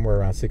 I think, somewhere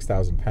around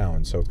 6,000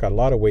 pounds, so it's got a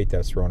lot of weight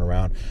that's thrown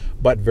around,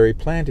 but very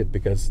planted,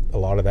 because a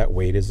lot of that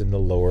weight is in the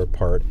lower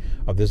part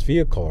of this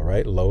vehicle,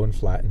 right? Low and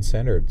flat and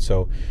centered.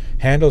 So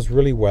handles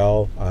really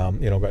well.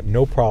 You know, got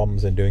no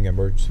problems in doing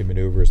emergency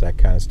maneuvers, that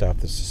kind of stuff.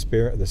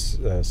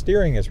 The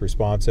steering is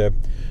responsive,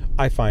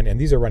 I find, and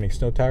these are running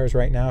snow tires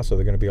right now, so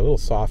they're going to be a little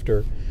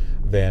softer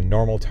than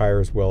normal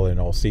tires will in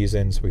all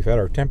seasons. We've had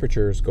our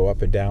temperatures go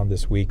up and down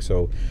this week,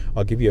 so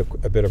I'll give you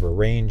a bit of a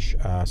range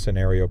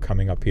scenario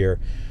coming up here.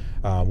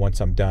 Once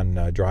I'm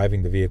done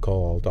driving the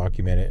vehicle, I'll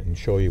document it and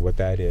show you what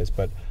that is.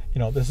 But You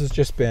know, this has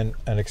just been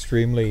an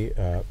extremely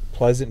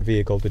pleasant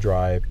vehicle to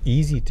drive,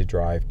 easy to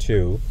drive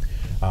too.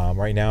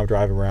 Right now I'm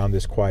driving around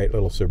this quiet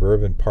little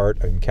suburban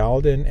part in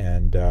Caledon,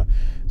 and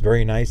it's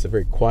very nice, a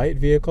very quiet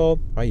vehicle.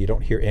 You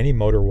don't hear any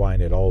motor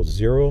whine at all,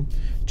 zero.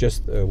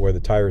 Just where the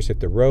tires hit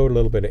the road, a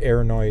little bit of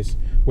air noise,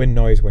 wind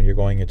noise when you're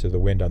going into the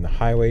wind on the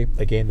highway.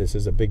 Again, this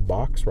is a big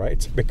box, right?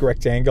 It's a big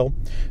rectangle,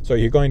 so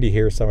you're going to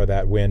hear some of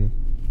that wind.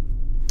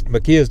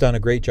 But Kia's done a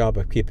great job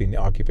of keeping the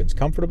occupants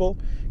comfortable,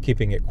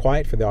 keeping it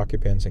quiet for the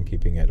occupants, and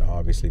keeping it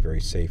obviously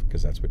very safe,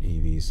 because that's what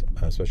EVs,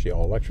 especially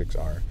all-electrics,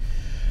 are.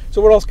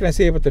 So what else can I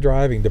say about the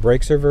driving? The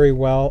brakes are very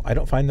well. I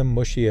don't find them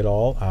mushy at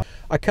all.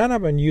 I kind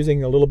of been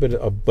using a little bit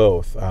of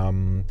both,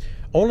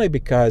 only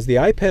because the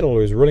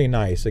iPedal is really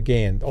nice.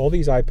 Again, all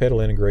these iPedal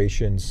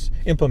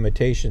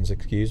implementations,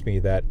 excuse me,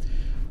 that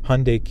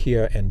Hyundai,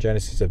 Kia, and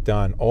Genesis have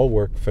done all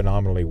work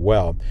phenomenally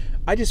well.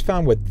 I just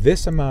found with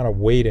this amount of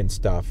weight and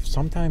stuff,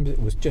 sometimes it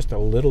was just a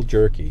little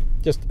jerky,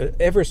 just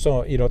ever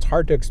so, you know, it's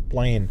hard to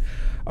explain.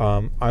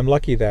 I'm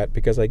lucky that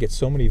because I get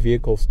so many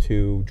vehicles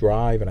to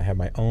drive, and I have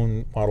my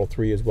own Model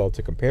 3 as well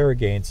to compare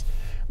against,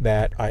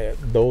 that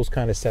those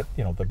kind of set,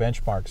 you know, the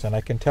benchmarks, and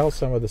I can tell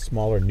some of the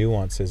smaller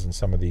nuances in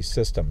some of these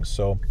systems.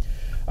 So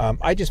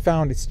I just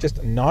found it's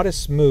just not as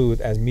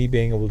smooth as me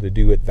being able to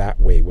do it that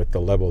way with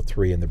the level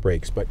 3 and the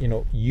brakes. But you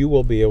know, you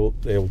will be able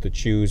to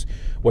choose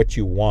what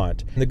you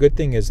want. And the good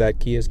thing is that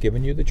Kia's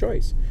given you the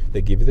choice.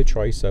 They give you the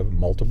choice of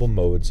multiple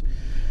modes.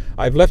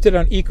 I've left it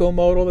on eco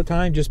mode all the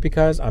time just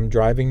because I'm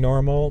driving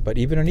normal, but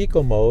even in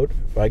eco mode,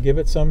 if I give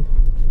it some,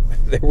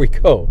 there we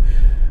go.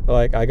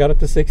 Like I got it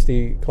to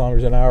 60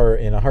 kilometers an hour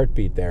in a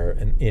heartbeat there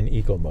in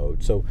eco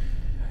mode. So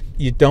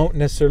you don't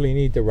necessarily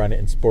need to run it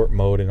in sport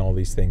mode and all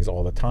these things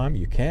all the time.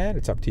 You can,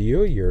 it's up to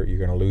you. You're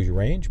going to lose your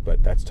range,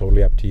 but that's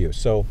totally up to you.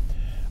 So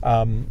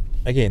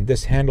again,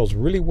 this handles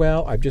really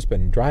well. I've just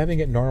been driving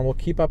it normal,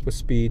 keep up with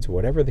speeds,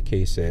 whatever the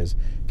case is,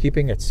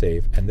 keeping it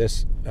safe, and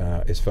this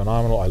is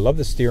phenomenal. I love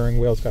the steering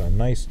wheel. It's got a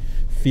nice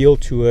feel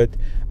to it,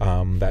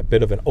 that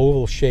bit of an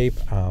oval shape,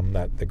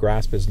 that the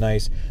grasp is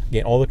nice.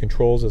 Again, all the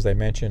controls, as I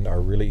mentioned, are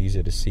really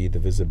easy to see, the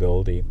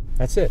visibility.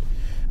 That's it.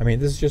 I mean,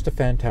 this is just a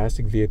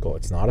fantastic vehicle.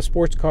 It's not a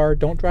sports car.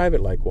 Don't drive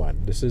it like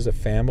one. This is a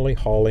family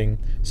hauling,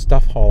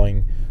 stuff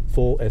hauling,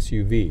 full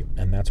SUV,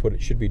 and that's what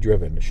it should be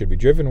driven. It should be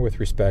driven with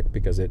respect,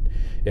 because it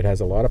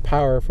has a lot of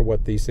power for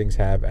what these things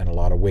have and a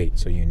lot of weight.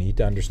 So you need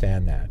to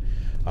understand that.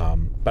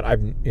 But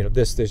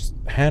this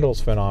handles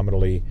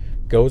phenomenally,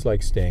 goes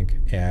like stink,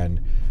 and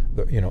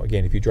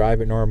again, if you drive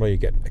it normally, you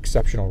get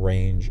exceptional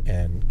range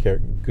and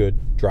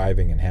good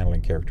driving and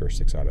handling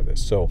characteristics out of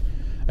this. So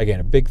again,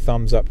 a big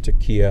thumbs up to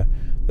Kia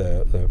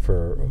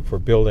for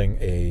building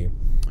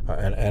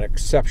an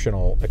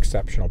exceptional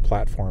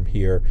platform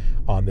here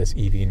on this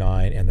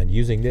EV9, and then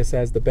using this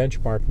as the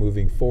benchmark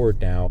moving forward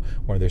now,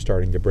 when they're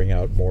starting to bring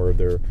out more of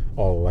their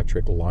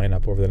all-electric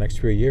lineup over the next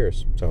few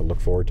years. So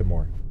look forward to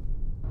more.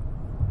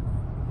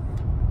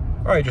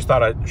 All right, just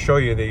thought I'd show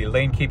you the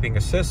lane keeping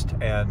assist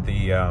and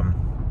the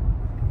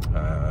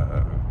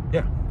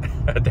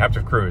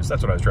adaptive cruise.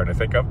 That's what I was trying to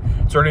think of.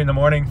 It's early in the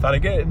morning, thought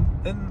I'd get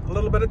in a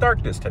little bit of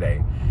darkness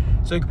today.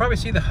 So you can probably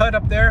see the HUD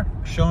up there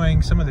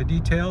showing some of the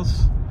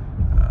details.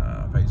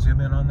 If I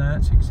zoom in on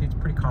that, so you can see it's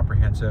pretty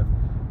comprehensive,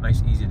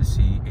 nice, easy to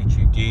see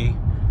HUD.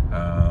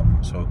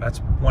 So that's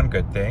one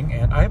good thing.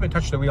 And I haven't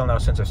touched the wheel now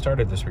since I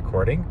started this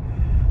recording.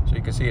 So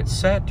you can see it's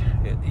set,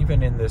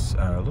 even in this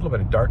little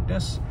bit of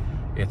darkness,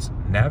 it's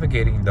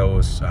navigating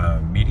those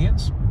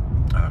medians,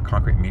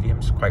 concrete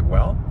mediums, quite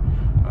well.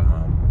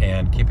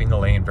 And keeping the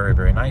lane very,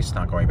 very nice,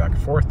 not going back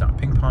and forth, not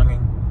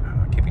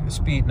ping-ponging, keeping the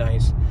speed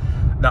nice.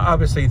 Now,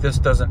 obviously, this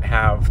doesn't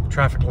have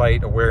traffic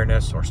light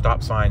awareness or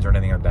stop signs or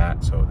anything like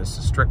that, so this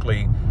is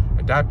strictly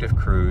adaptive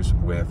cruise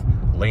with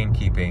lane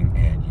keeping,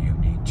 and you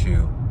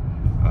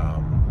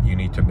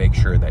need to make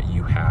sure that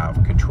you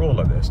have control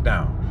of this.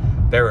 Now,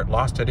 there it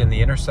lost it in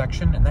the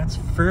intersection, and that's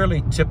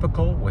fairly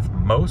typical with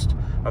most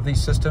of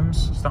these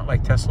systems. It's not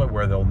like Tesla,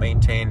 where they'll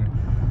maintain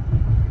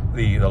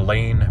the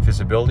lane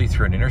visibility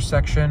through an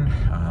intersection.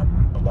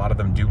 A lot of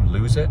them do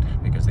lose it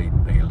because they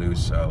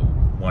lose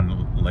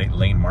one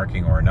lane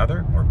marking or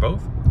another, or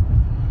both.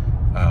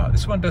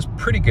 This one does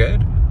pretty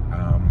good.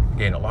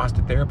 Again, it lost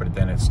it there, but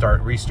then it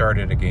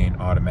restarted again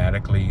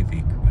automatically,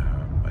 the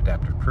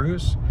adaptive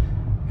cruise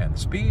and the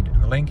speed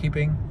and the lane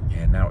keeping.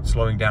 And now it's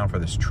slowing down for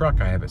this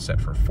truck. I have it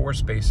set for 4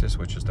 spaces,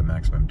 which is the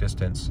maximum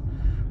distance.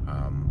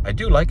 I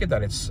do like it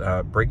that it's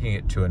bringing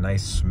it to a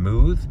nice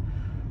smooth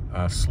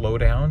slow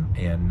down,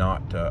 and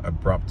not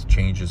abrupt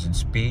changes in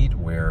speed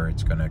where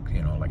it's gonna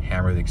like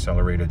hammer the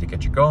accelerator to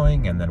get you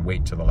going and then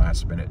wait till the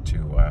last minute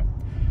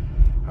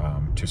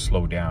to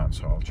slow down.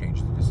 So I'll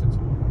change the distance.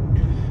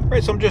 All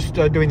right, so I'm just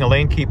doing the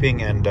lane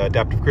keeping and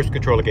adaptive cruise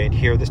control again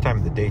here, this time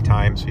in the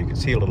daytime, so you can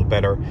see a little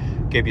better.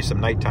 Gave you some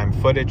nighttime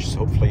footage, so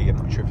hopefully, I'm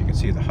not sure if you can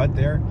see the HUD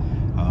there.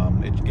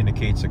 It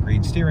indicates a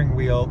green steering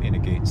wheel,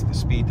 indicates the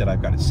speed that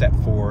I've got it set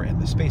for,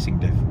 and the spacing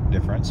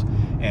difference.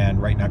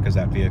 And right now, because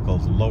that vehicle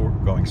is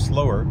going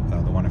slower,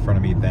 the one in front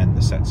of me, than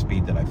the set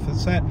speed that I've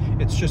set,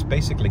 it's just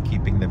basically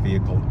keeping the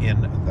vehicle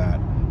in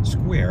that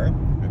square.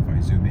 If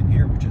me zoom in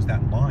here, which is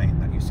that line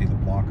that you see the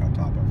block on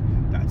top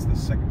of. That's the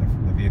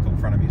vehicle in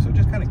front of me. So it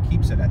just kind of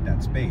keeps it at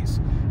that space.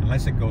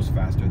 Unless it goes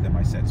faster than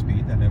my set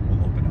speed, then it will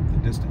open up the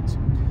distance.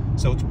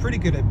 So it's pretty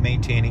good at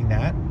maintaining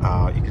that.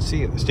 You can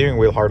see the steering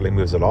wheel hardly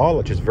moves at all.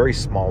 It's just very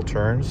small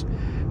turns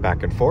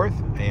back and forth,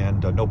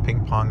 and no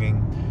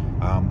ping-ponging.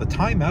 The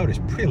timeout is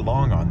pretty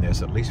long on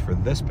this, at least for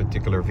this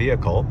particular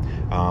vehicle.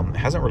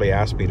 Hasn't really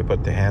asked me to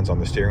put the hands on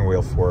the steering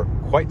wheel for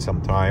quite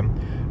some time,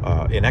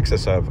 in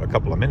excess of a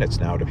couple of minutes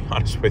now, to be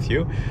honest with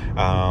you.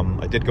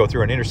 I did go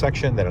through an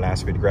intersection that it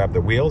asked me to grab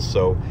the wheels,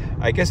 so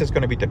I guess it's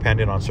going to be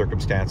dependent on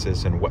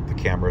circumstances and what the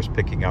camera is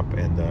picking up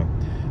and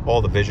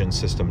all the vision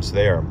systems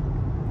there.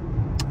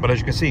 But as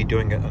you can see,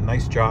 doing a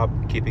nice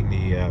job keeping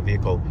the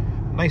vehicle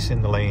nice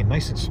in the lane,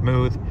 nice and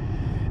smooth.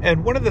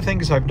 And one of the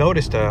things I've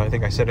noticed, I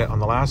think I said it on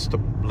the last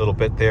little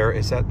bit there,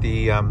 is that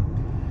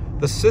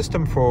the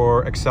system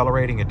for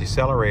accelerating and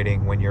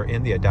decelerating when you're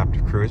in the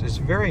adaptive cruise is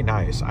very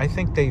nice. I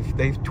think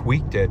they've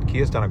tweaked it.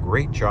 Kia's done a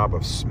great job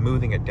of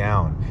smoothing it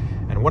down.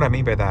 And what I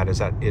mean by that is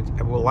that it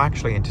will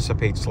actually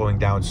anticipate slowing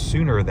down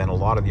sooner than a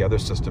lot of the other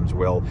systems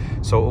will.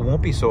 So it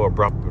won't be so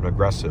abrupt and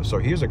aggressive. So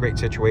here's a great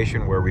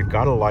situation where we've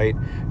got a light.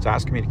 It's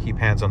asking me to keep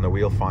hands on the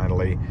wheel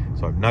finally.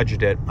 So I've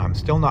nudged it. I'm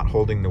still not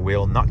holding the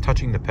wheel, not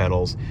touching the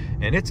pedals.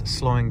 And it's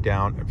slowing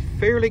down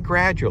fairly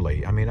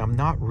gradually. I mean,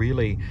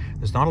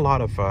 there's not a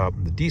lot of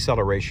the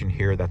deceleration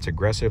here that's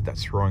aggressive,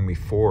 that's throwing me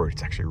forward.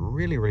 It's actually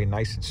really, really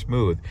nice and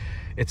smooth.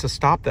 It's a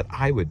stop that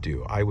I would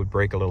do. I would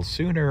brake a little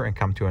sooner and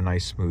come to a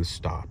nice smooth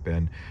stop.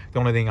 And the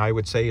only thing I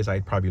would say is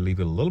I'd probably leave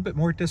it a little bit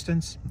more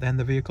distance than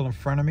the vehicle in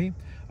front of me,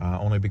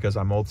 only because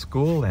I'm old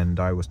school and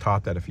I was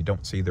taught that if you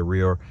don't see the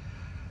rear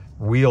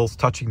wheels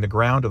touching the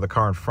ground of the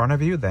car in front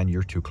of you, then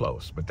you're too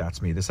close. But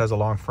that's me. This has a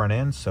long front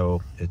end,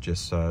 so it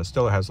just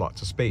still has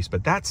lots of space.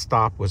 But that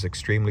stop was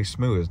extremely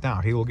smooth.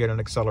 Now he will get an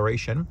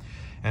acceleration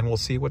and we'll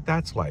see what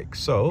that's like.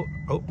 So,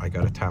 oh, I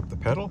got to tap the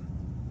pedal.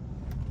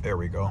 There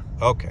we go.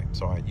 Okay,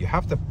 so you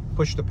have to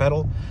push the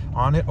pedal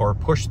on it or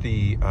push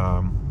the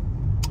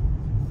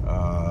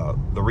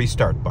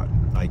restart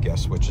button, I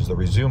guess, which is the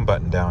resume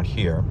button down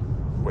here,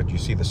 where you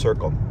see the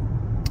circle,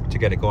 to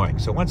get it going.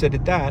 So once I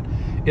did that,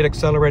 it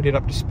accelerated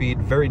up to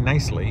speed very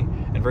nicely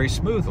and very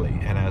smoothly.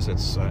 And as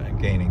it's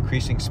again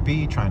increasing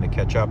speed, trying to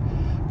catch up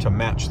to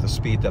match the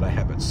speed that I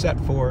have it set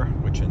for,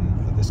 which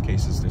in this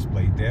case is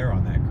displayed there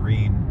on that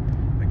green.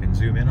 I can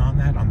zoom in on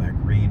that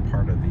green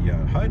part of the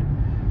HUD.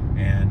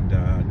 And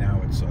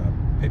now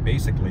it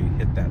basically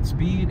hit that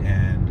speed,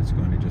 and it's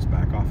going to just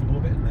back off a little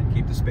bit and then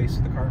keep the space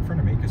of the car in front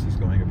of me because he's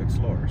going a bit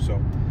slower.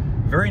 So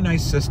very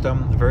nice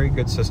system, very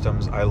good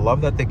systems. I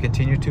love that they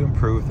continue to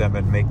improve them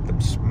and make them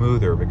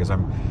smoother, because I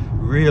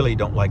really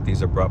don't like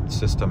these abrupt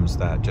systems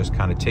that just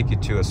kind of take you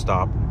to a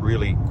stop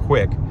really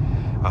quick,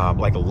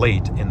 like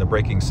late in the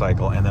braking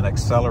cycle, and then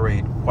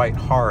accelerate quite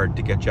hard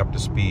to get you up to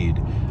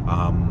speed.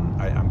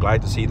 I'm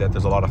glad to see that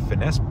there's a lot of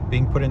finesse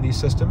being put in these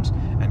systems,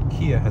 and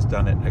Kia has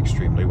done it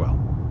extremely well.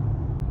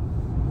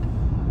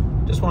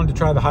 Just wanted to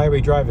try the highway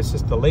drive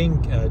assist, the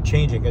lane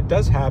changing. It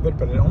does have it,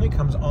 but it only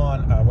comes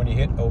on when you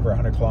hit over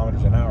 100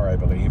 kilometers an hour, I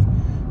believe,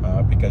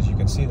 because you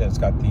can see that it's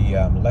got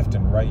the left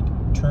and right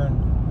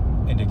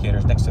turn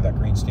indicators next to that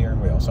green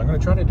steering wheel. So I'm going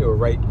to try to do a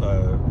right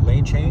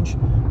lane change.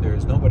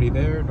 There's nobody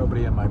there,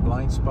 nobody in my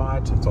blind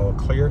spot. It's all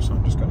clear, so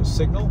I'm just going to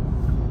signal,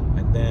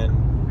 and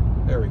then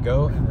there we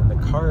go. And then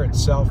the car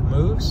itself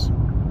moves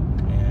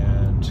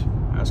and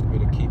asks me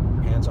to keep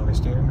hands on the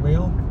steering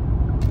wheel.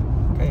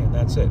 Okay, and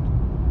that's it.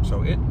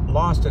 So it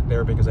lost it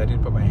there because I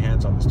didn't put my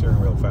hands on the steering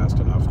wheel fast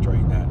enough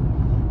during that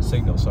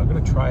signal. So I'm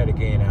going to try it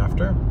again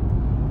after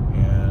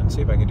and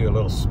see if I can do a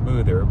little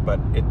smoother. But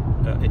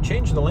it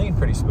changed the lane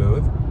pretty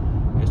smooth.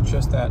 It's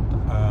just that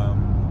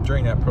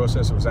during that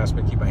process it was asking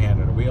me to keep my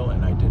hand on the wheel,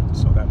 and I didn't.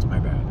 So that's my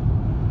bad.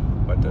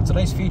 But it's a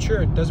nice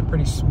feature. It does it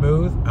pretty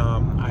smooth.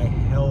 I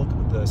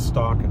held the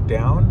stock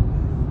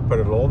down, put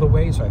it all the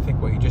way. So I think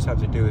what you just have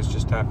to do is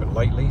just tap it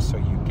lightly so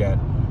you get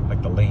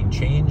like the lane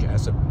change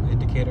as an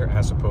indicator,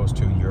 as opposed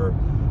to your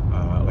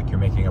like you're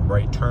making a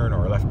right turn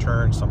or a left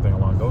turn, something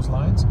along those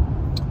lines.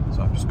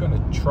 So I'm just going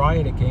to try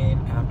it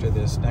again after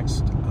this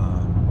next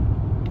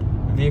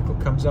vehicle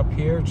comes up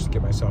here. Just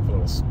give myself a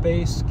little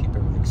space, keep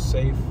everything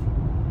safe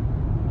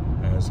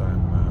as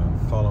I'm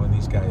following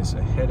these guys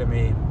ahead of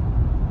me.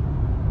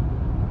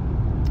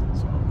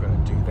 So I'm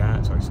going to do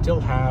that. So I still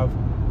have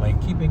lane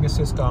keeping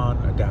assist on,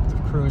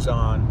 adaptive cruise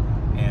on,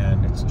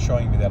 and it's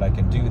showing me that I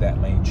can do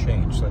that lane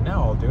change. So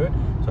now I'll do it.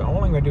 So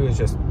all I'm going to do is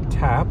just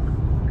tap,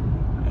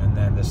 and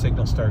then the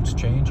signal starts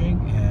changing,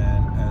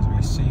 and as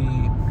we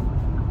see,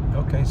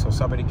 okay, so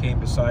somebody came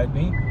beside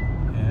me,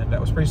 and that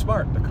was pretty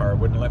smart. The car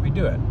wouldn't let me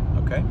do it.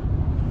 Okay,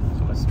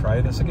 so let's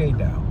try this again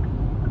now.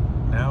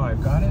 Now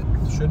I've got it.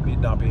 Should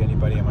not be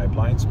anybody in my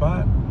blind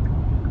spot.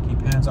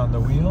 Keep hands on the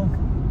wheel.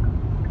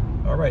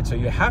 All right, so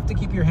you have to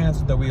keep your hands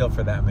on the wheel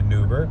for that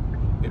maneuver.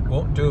 It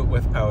won't do it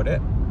without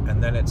it,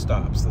 and then it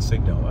stops the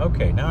signal.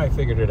 Okay, now I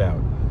figured it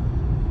out.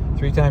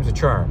 3 times the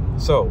charm.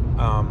 So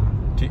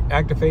to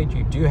activate,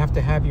 you do have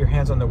to have your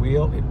hands on the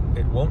wheel.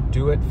 It won't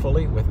do it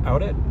fully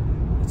without it.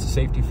 It's a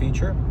safety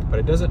feature, but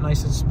it does it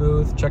nice and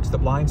smooth. Checks the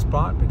blind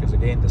spot, because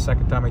again, the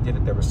second time I did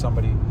it, there was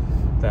somebody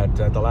that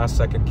the last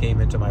second came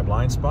into my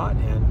blind spot,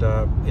 and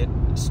it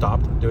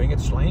stopped doing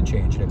its lane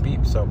change and it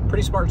beeped. So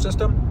pretty smart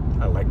system.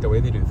 I like the way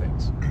they do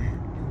things.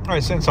 All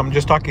right, since I'm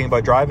just talking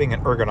about driving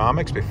and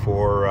ergonomics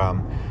before,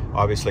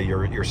 obviously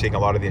you're seeing a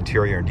lot of the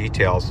interior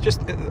details.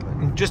 Just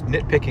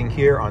nitpicking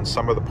here on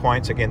some of the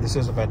points. Again, this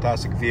is a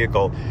fantastic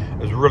vehicle. It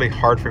was really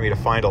hard for me to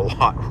find a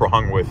lot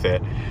wrong with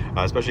it,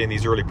 especially in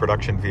these early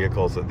production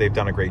vehicles. They've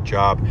done a great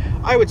job.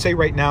 I would say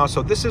right now,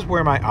 so this is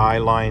where my eye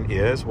line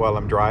is while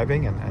I'm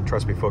driving, and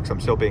trust me folks,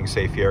 I'm still being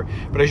safe here.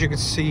 But as you can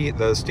see,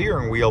 the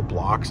steering wheel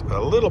blocks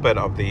a little bit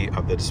of the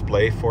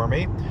display for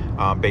me.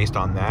 Based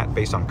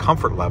on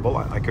comfort level,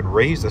 I could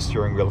raise the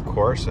steering wheel, of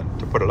course, and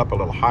to put it up a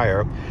little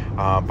higher,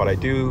 but I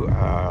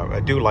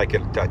do like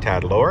it a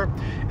tad lower.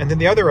 And then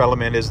the other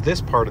element is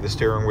this part of the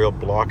steering wheel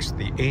blocks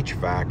the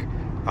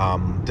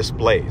HVAC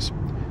displays.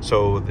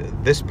 So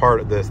this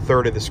part, the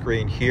third of the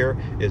screen here,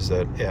 is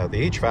the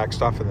HVAC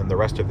stuff, and then the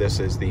rest of this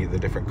is the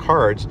different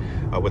cards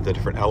with the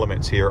different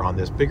elements here on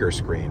this bigger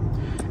screen.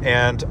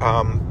 And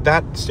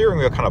that steering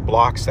wheel kind of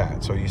blocks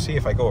that. So you see,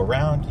 if I go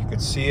around, you can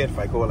see it. If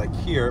I go like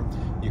here,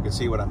 you can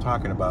see what I'm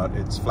talking about.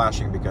 It's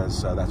flashing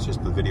because that's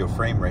just the video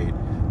frame rate.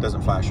 It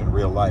doesn't flash in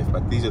real life,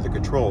 but these are the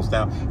controls.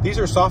 Now, these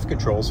are soft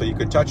controls, so you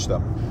can touch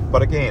them.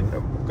 But again, a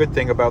good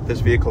thing about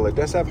this vehicle, it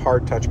does have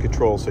hard touch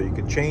controls, so you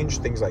can change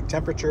things like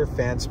temperature,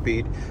 fan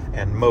speed,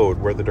 and mode,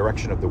 where the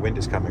direction of the wind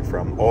is coming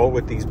from, all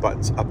with these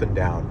buttons up and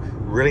down.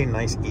 Really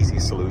nice, easy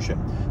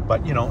solution.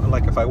 But you know,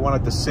 like if I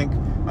wanted to sync,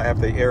 I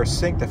have the air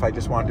synced. If I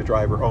just wanted to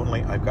driver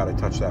only, I've got to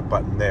touch that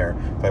button there.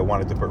 If I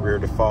wanted to put rear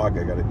defog,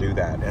 I got to do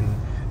that. And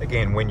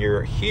again, when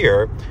you're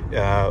here,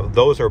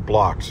 those are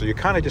blocked, so you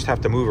kind of just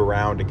have to move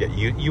around to get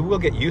you will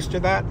get used to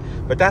that.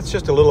 But that's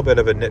just a little bit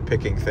of a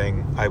nitpicking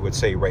thing, I would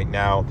say right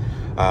now,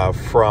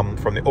 from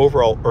the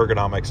overall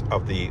ergonomics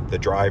of the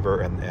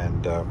driver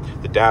and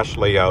the dash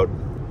layout.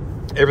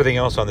 Everything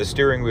else on the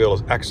steering wheel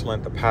is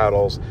excellent. The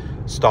paddles,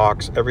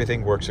 stalks,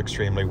 everything works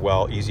extremely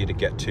well, easy to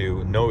get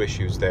to, no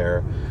issues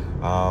there.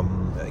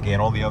 Again,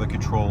 all the other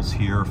controls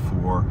here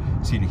for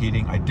seat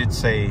heating. I did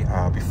say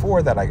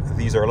before that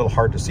these are a little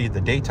hard to see in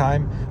the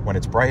daytime when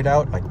it's bright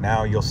out. Like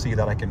now, you'll see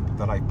that I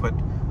put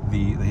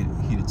the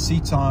heated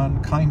seats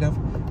on, kind of.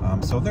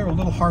 So they're a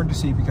little hard to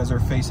see because they're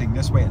facing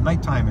this way. At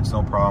nighttime, it's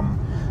no problem.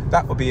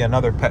 That would be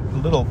another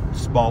little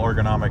small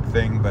ergonomic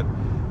thing, but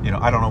you know,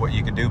 I don't know what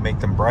you can do, make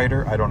them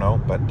brighter, I don't know,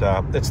 but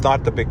it's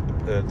not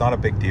not a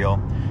big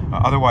deal.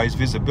 Otherwise,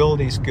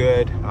 visibility's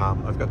good.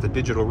 I've got the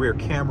digital rear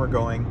camera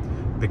going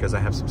because I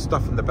have some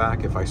stuff in the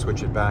back. If I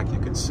switch it back, you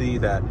can see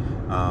that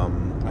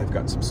I've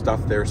got some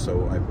stuff there,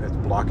 so it's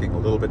blocking a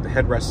little bit. The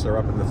headrests are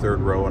up in the third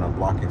row, and I'm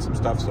blocking some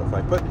stuff. So if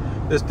I put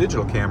this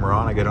digital camera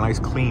on, I get a nice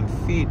clean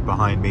feed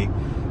behind me,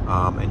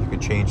 and you can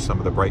change some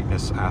of the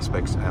brightness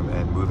aspects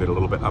and move it a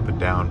little bit up and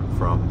down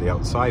from the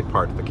outside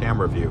part of the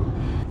camera view.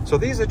 So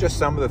these are just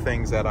some of the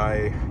things that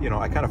I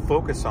kind of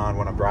focus on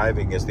when I'm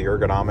driving, is the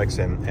ergonomics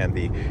and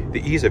the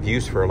ease of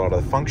use for a lot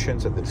of the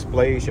functions and the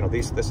displays. You know,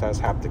 this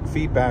has haptic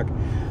feedback.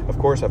 Of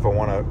course, if I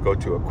want to go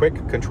to a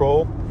quick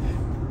control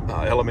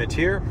element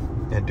here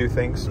and do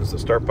things, since the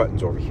start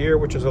button's over here,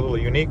 which is a little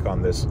unique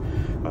on this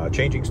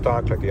changing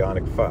stock like the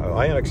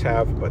Ioniqs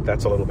have, but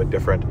that's a little bit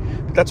different.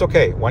 But that's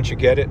okay. Once you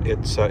get it,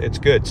 it's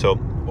good. So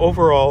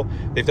overall,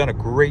 they've done a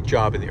great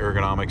job in the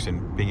ergonomics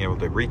and being able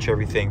to reach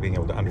everything, being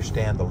able to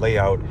understand the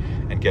layout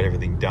and get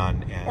everything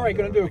done. And, all right,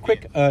 going to do a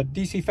quick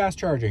DC fast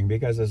charging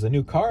because as a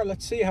new car,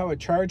 let's see how it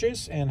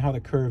charges and how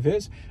the curve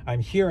is. I'm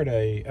here at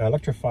a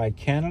Electrified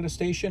Canada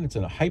station. It's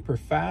in a hyper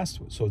fast,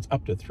 so it's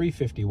up to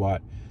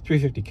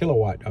 350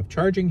 kilowatt of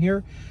charging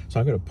here. So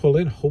I'm going to pull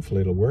in.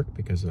 Hopefully it'll work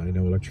because I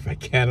know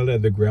Electrified Canada,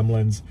 the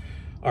gremlins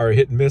are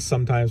hit and miss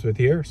sometimes with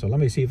here. So let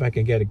me see if I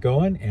can get it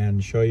going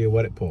and show you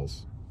what it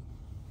pulls.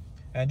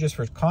 And just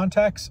for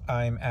context,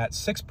 I'm at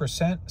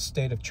 6%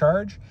 state of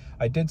charge.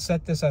 I did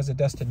set this as a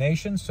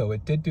destination, so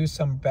it did do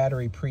some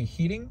battery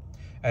preheating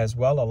as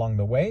well along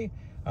the way,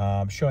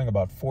 showing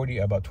about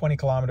 20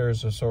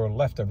 kilometers or so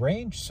left of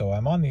range. So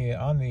I'm on the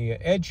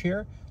edge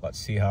here. Let's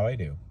see how I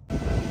do.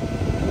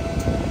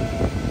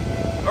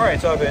 All right,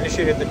 so I've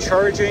initiated the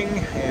charging,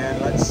 and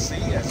let's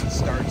see as it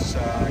starts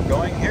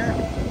going here.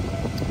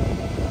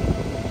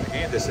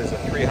 Again, this is a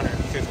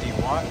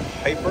 350 watt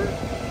hyper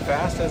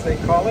fast, as they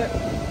call it.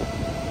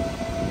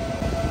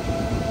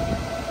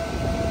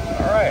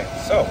 All right,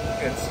 so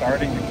it's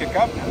starting to kick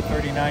up at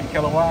 39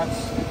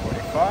 kilowatts,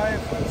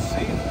 45, let's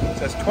see. It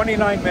says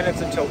 29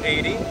 minutes until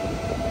 80.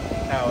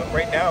 Now,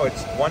 right now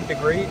it's 1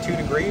 degree, 2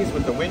 degrees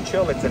with the wind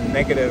chill. It's a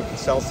negative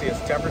Celsius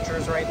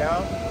temperatures right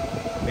now.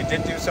 It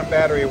did do some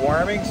battery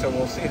warming, so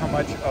we'll see how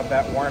much of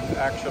that warmth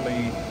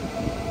actually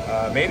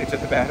made it to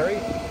the battery.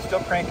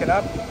 Still cranking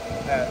up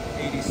at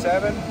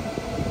 87,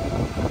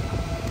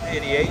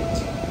 88.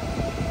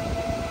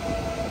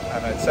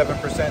 I'm at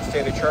 7%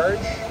 state of charge.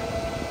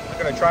 I'm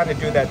going to try to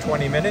do that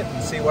 20 minute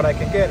and see what I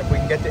can get, if we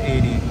can get to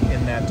 80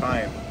 in that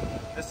time.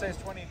 This says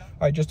 29. All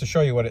right, just to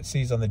show you what it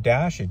sees on the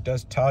dash, it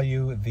does tell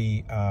you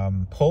the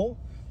pull.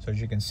 So as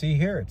you can see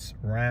here, it's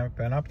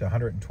ramping up to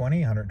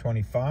 120,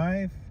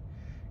 125,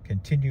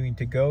 continuing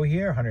to go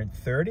here,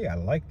 130. I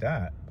like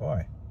that.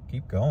 Boy,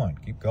 keep going,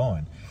 keep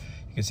going.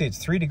 You can see it's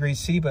 3 degrees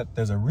C, but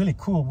there's a really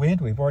cool wind.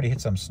 We've already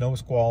hit some snow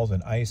squalls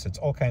and ice. It's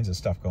all kinds of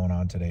stuff going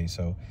on today.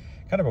 So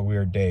kind of a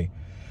weird day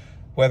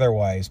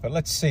weather-wise, but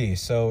let's see.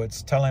 So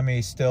it's telling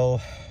me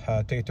still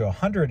to get to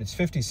 100, it's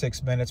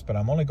 56 minutes, but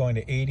I'm only going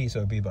to 80, so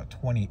it'll be about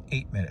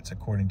 28 minutes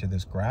according to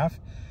this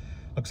graph.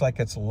 Looks like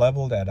it's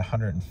leveled at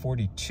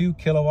 142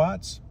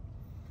 kilowatts.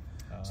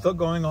 Still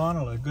going on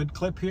a good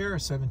clip here,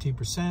 17%,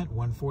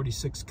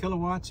 146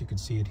 kilowatts. You can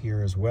see it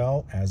here as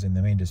well as in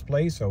the main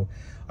display. So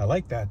I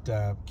like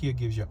that Kia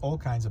gives you all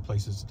kinds of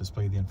places to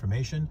display the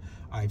information.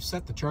 I've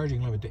set the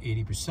charging limit to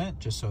 80%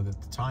 just so that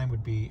the time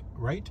would be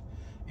right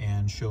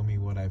and show me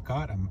what I've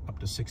got. I'm up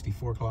to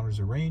 64 kilometers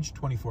of range,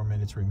 24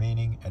 minutes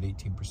remaining at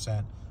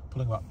 18%,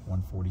 pulling up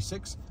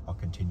 146. I'll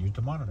continue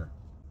to monitor.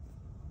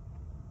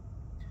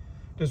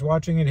 Just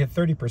watching it hit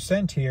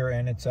 30% here,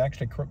 and it's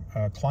actually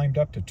climbed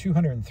up to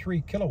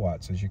 203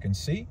 kilowatts, as you can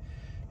see,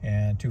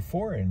 and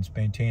 2.4, and it's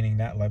maintaining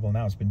that level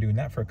now. It's been doing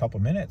that for a couple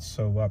minutes,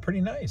 so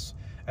pretty nice.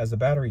 As the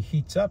battery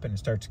heats up and it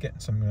starts getting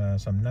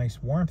some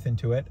nice warmth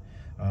into it,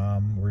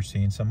 we're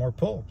seeing some more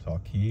pull, so I'll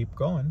keep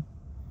going.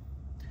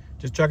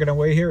 Just chugging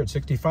away here at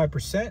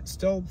 65%,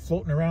 still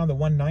floating around the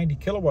 190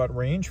 kilowatt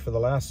range for the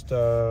last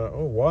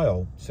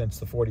while, since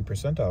the 40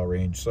 percentile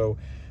range. So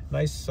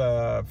nice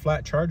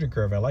flat charging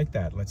curve. I like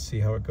that. Let's see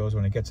how it goes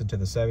when it gets into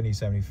the 70s,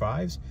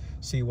 75s.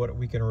 See what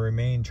we can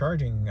remain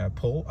charging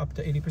pull up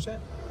to 80%.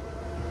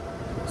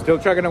 Still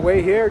chugging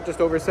away here, just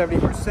over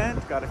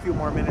 70%. Got a few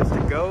more minutes to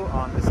go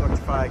on this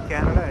Electrify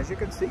Canada. As you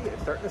can see,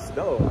 it's starting to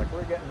snow. Like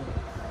we're getting,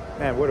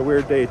 man, what a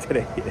weird day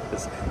today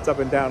is. It's up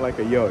and down like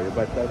a yo-yo,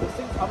 but this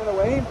thing's coming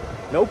away.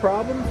 No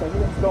problems,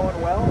 everything's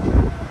going well.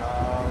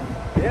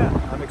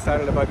 Yeah, I'm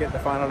excited about getting the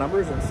final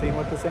numbers and seeing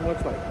what this thing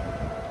looks like.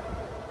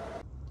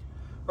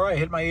 All right,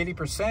 hit my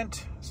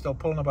 80%, still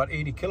pulling about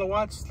 80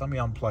 kilowatts. Let me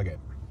unplug it.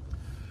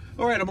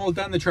 All right, I'm all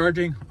done the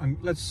charging.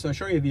 Let's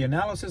show you the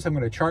analysis. I'm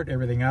going to chart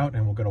everything out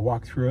and we're going to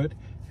walk through it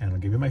and I'll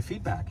give you my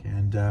feedback.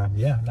 And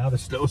yeah, now the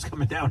snow's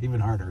coming down even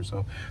harder,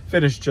 so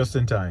finished just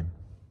in time.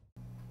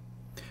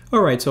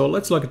 All right, so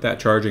let's look at that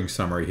charging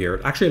summary here.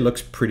 It actually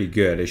looks pretty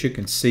good. As you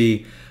can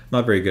see, I'm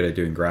not very good at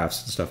doing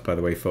graphs and stuff, by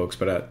the way, folks,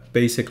 but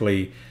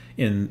basically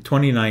in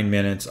 29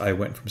 minutes, I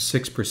went from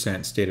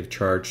 6% state of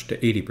charge to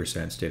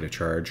 80% state of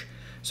charge.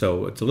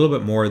 So it's a little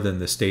bit more than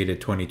the stated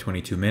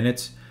 22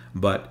 minutes,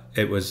 but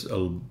it was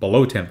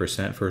below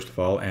 10%, first of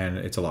all, and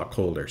it's a lot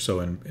colder.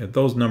 So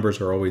those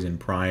numbers are always in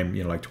prime,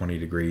 you know, like 20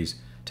 degrees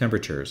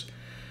temperatures.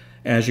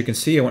 As you can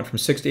see, I went from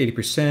 6 to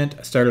 80%.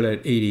 I started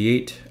at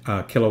 88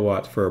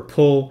 kilowatts for a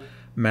pull,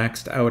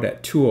 maxed out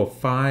at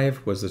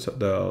 205 was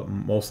the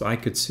most I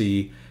could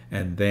see,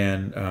 and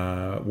then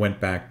went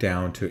back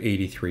down to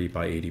 83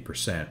 by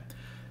 80%.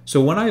 So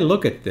when I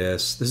look at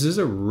this is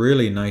a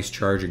really nice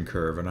charging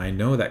curve, and I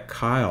know that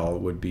Kyle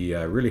would be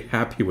really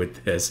happy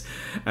with this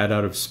at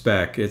out of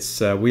spec. It's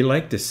we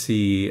like to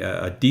see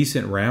a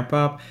decent ramp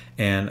up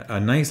and a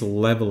nice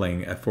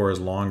leveling for as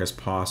long as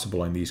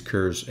possible in these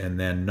curves, and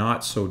then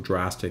not so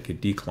drastic a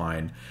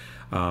decline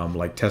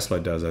like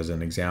Tesla does as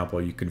an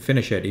example. You can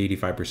finish at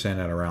 85%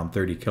 at around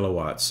 30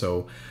 kilowatts.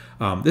 So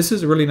this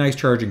is a really nice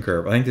charging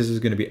curve. I think this is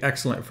going to be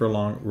excellent for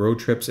long road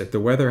trips. If the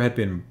weather had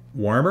been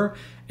warmer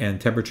and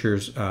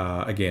temperatures,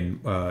 again,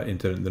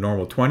 into the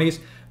normal 20s,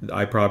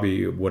 I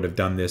probably would have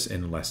done this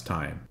in less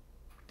time.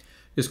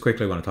 Just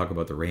quickly, I want to talk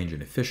about the range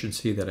and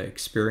efficiency that I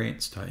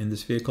experienced in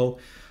this vehicle.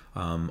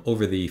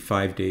 Over the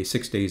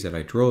 6 days that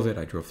I drove it,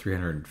 I drove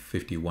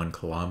 351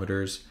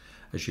 kilometers.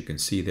 As you can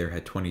see there,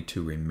 had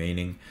 22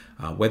 remaining.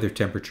 Weather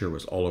temperature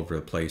was all over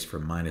the place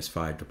from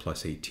 -5 to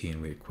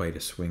 +18. We had quite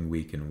a swing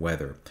week in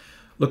weather.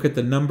 Look at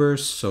the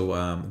numbers.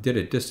 So did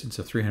a distance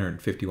of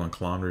 351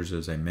 kilometers,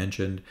 as I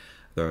mentioned.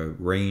 The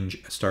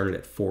range started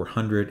at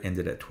 400,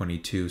 ended at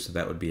 22, so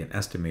that would be an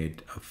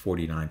estimate of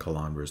 49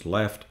 kilometers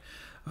left.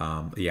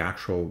 The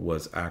actual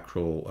was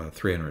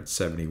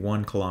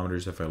 371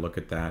 kilometers if I look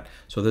at that.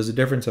 So there's a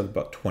difference of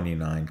about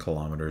 29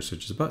 kilometers,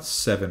 which is about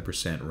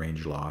 7%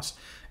 range loss.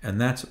 And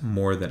that's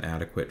more than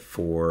adequate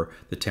for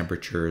the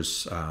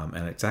temperatures,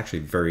 and it's actually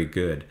very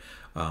good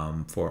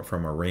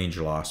from a range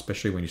loss,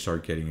 especially when you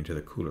start getting into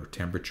the cooler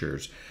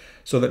temperatures.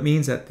 So that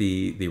means that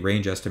the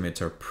range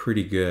estimates are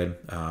pretty good.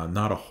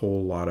 Not a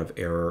whole lot of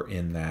error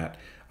in that.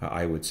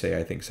 I would say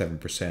I think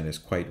 7% is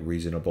quite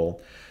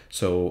reasonable.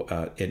 So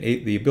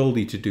the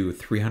ability to do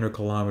 300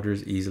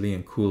 kilometers easily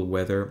in cool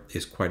weather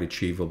is quite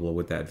achievable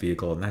with that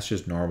vehicle, and that's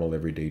just normal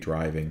everyday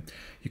driving.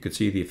 You could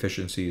see the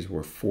efficiencies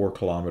were 4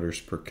 kilometers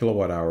per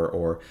kilowatt hour,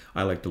 or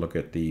I like to look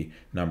at the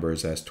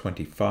numbers as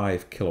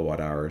 25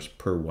 kilowatt hours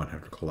per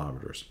 100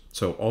 kilometers.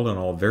 So all in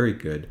all, very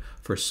good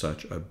for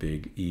such a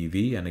big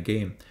EV. And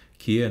again,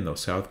 Kia and those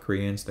South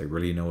Koreans, they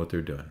really know what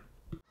they're doing.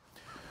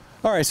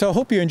 All right, so I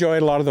hope you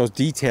enjoyed a lot of those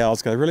details,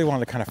 because I really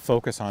wanted to kind of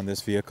focus on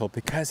this vehicle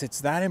because it's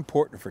that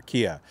important for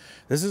Kia.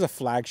 This is a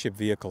flagship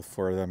vehicle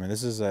for them, and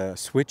this is a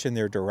switch in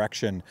their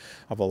direction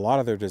of a lot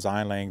of their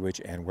design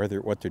language and what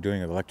they're doing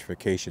with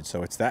electrification.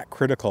 So it's that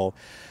critical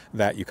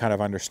that you kind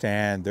of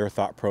understand their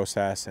thought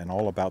process and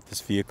all about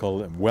this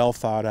vehicle, and well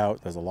thought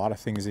out. There's a lot of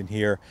things in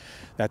here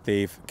that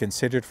they've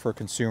considered for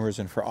consumers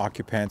and for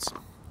occupants,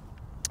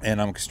 and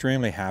I'm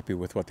extremely happy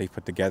with what they've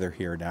put together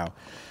here now.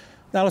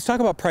 Now let's talk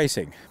about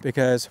pricing,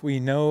 because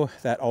we know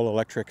that all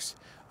electrics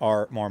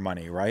are more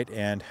money, right?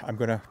 And I'm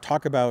going to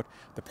talk about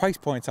the price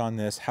points on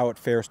this, how it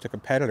fares to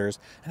competitors,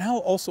 and how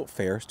it also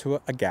fares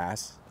to a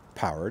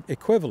gas-powered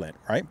equivalent,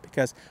 right?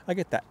 Because I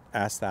get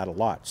asked that a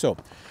lot. So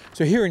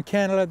here in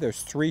Canada,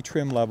 there's 3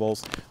 trim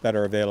levels that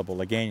are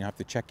available. Again, you have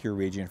to check your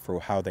region for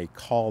how they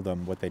call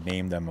them, what they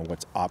name them, and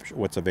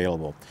what's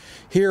available.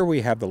 Here we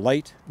have the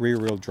light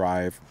rear-wheel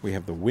drive, we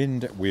have the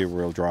wind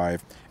rear-wheel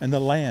drive, and the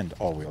land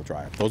all-wheel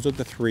drive. Those are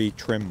the 3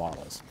 trim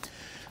models.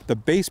 The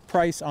base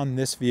price on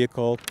this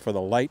vehicle for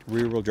the light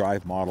rear-wheel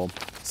drive model,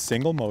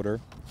 single motor,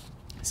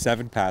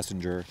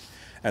 7-passenger,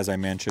 as I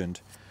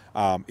mentioned,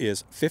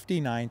 is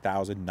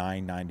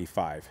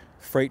 $59,995.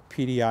 Freight,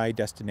 PDI,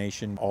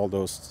 destination, all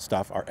those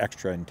stuff are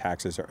extra, and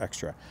taxes are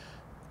extra.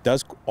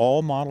 Does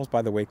all models,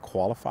 by the way,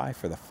 qualify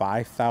for the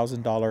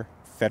 $5,000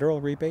 federal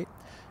rebate?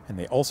 And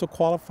they also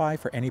qualify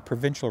for any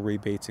provincial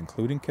rebates,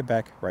 including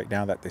Quebec, right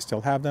now that they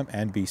still have them,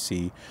 and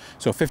BC.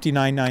 So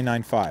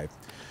 $59,995.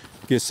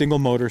 Gets single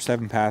motor,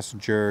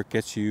 7-passenger,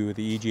 gets you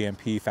the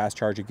EGMP, fast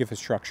charging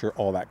infrastructure,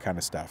 all that kind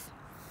of stuff.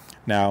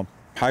 Now,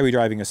 highway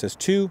driving assist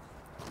 2,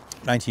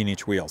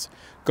 19-inch wheels.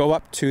 Go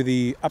up to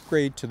the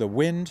upgrade to the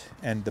wind,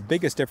 and the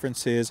biggest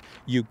difference is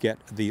you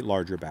get the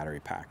larger battery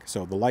pack.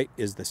 So the light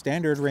is the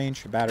standard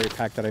range battery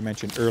pack that I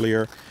mentioned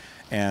earlier,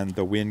 and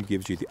the wind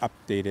gives you the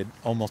updated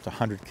almost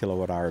 100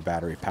 kilowatt-hour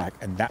battery pack,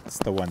 and that's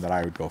the one that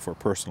I would go for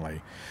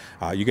personally.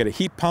 You get a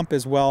heat pump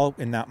as well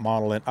in that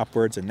model and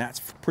upwards, and that's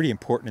pretty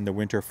important in the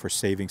winter for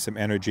saving some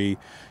energy.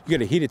 You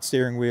get a heated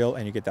steering wheel,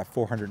 and you get that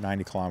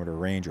 490 kilometer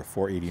range, or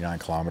 489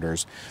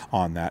 kilometers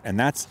on that, and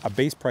that's a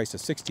base price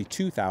of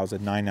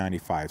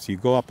 $62,995. So you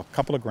go up a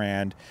couple of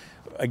grand.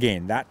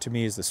 Again, that to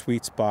me is the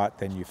sweet spot.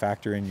 Then you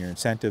factor in your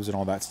incentives and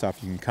all that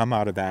stuff. You can come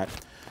out of that.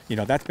 You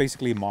know, that's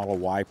basically Model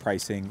Y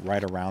pricing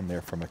right around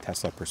there from a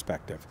Tesla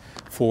perspective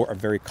for a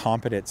very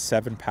competent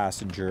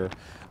 7-passenger,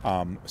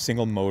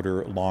 single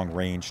motor, long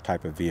range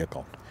type of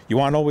vehicle. You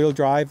want all-wheel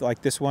drive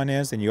like this one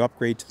is, and you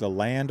upgrade to the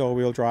land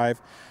all-wheel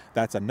drive.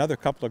 That's another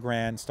couple of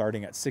grand,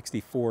 starting at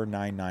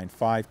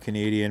 $64,995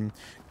 Canadian.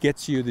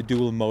 Gets you the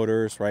dual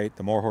motors, right?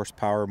 The more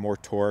horsepower, more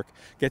torque.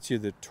 Gets you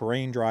the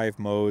terrain drive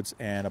modes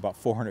and about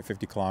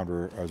 450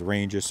 kilometer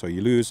ranges. So you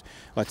lose,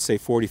 let's say,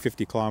 40,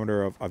 50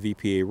 kilometer of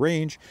EPA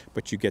range,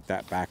 but you get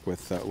that back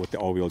with the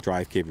all-wheel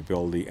drive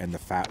capability and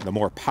the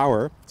more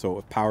power. So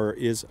if power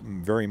is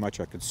very much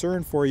a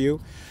concern for you,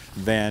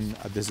 then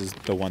this is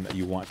the one that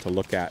you want to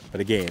look at.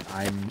 But again,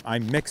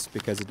 I'm mixed,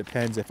 because it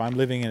depends. If I'm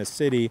living in a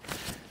city,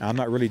 I'm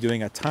not really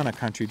doing a ton of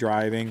country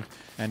driving,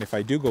 and if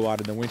I do go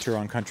out in the winter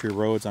on country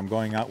roads, I'm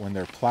going out when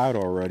they're plowed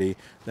already,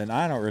 then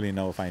I don't really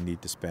know if I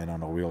need to spend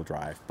on all-wheel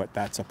drive, but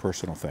that's a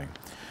personal thing.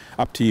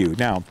 Up to you.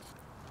 Now,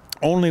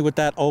 only with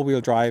that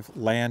all-wheel drive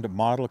land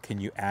model can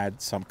you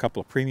add some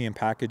couple of premium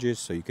packages.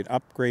 So you can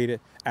upgrade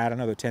it, add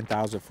another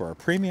 $10,000 for a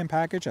premium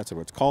package. That's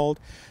what it's called.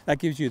 That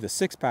gives you the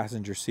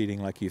 6-passenger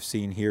seating like you've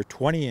seen here,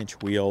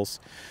 20-inch wheels,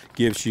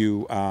 gives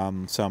you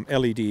some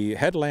LED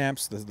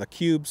headlamps, the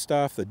cube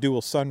stuff, the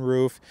dual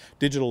sunroof,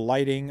 digital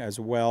lighting as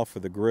well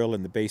for the grille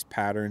and the base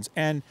patterns,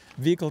 and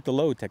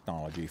vehicle-to-load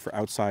technology for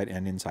outside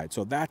and inside.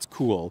 So that's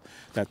cool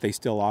that they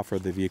still offer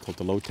the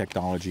vehicle-to-load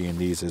technology in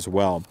these as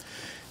well.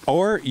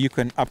 Or you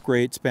can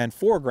upgrade, spend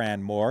 $4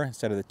 grand more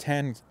instead of the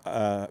 10,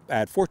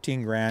 add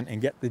 14 grand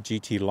and get the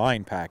GT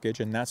line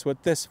package, and that's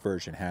what this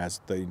version has.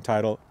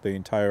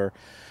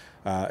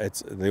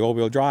 It's the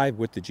all-wheel drive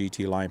with the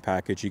GT line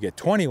package. You get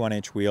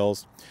 21-inch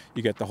wheels.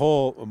 You get the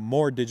whole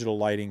more digital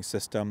lighting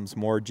systems,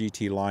 more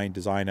GT line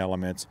design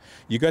elements.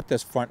 You get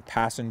this front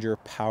passenger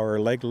power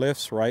leg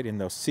lifts right in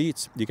those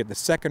seats. You get the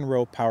second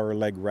row power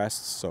leg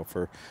rests, so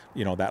for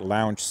that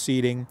lounge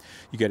seating.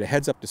 You get a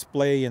heads-up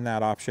display in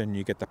that option.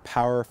 You get the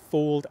power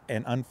fold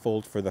and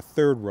unfold for the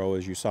third row,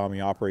 as you saw me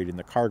operate in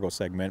the cargo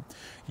segment.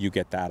 You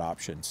get that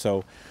option.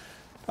 So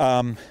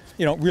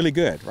really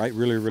good, right?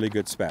 Really, really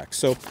good specs.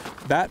 So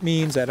that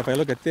means that if I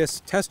look at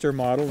this tester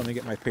model, let me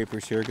get my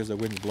papers here because the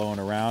wind's blowing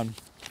around.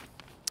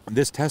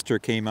 This tester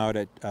came out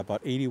at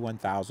about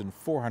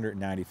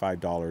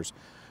 $81,495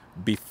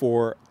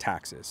 before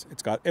taxes.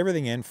 It's got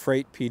everything in,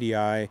 freight,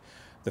 PDI,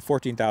 the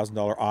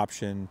 $14,000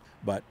 option,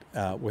 but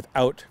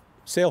without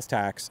sales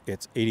tax,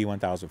 it's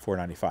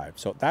 $81,495.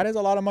 So that is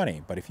a lot of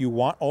money. But if you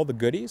want all the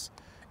goodies,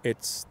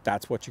 that's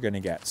what you're going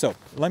to get. So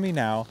let me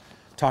now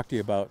talk to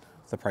you about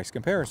the price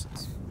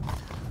comparisons. All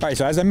right,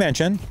 so as I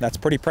mentioned, that's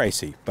pretty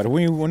pricey. But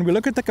when we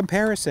look at the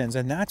comparisons,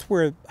 and that's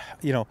where,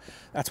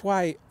 that's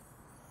why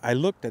I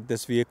looked at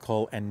this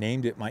vehicle and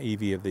named it my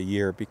EV of the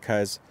year,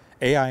 because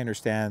A, I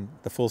understand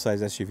the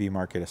full-size SUV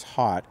market is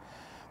hot,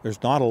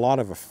 there's not a lot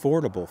of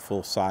affordable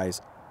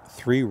full-size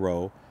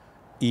 3-row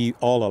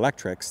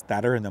all-electrics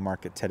that are in the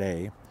market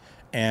today.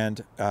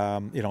 And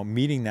you know,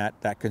 meeting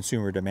that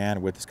consumer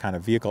demand with this kind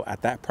of vehicle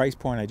at that price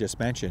point I just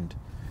mentioned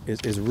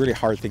is a really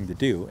hard thing to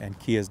do, and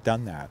Kia's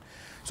done that.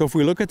 So if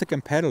we look at the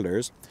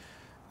competitors,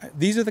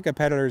 these are the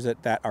competitors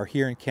that are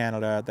here in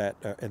Canada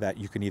that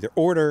you can either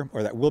order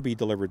or that will be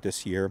delivered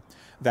this year,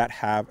 that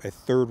have a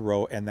 3rd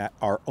row and that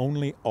are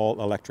only all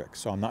electric.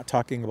 So I'm not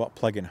talking about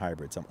plug-in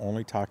hybrids. I'm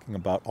only talking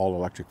about all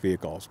electric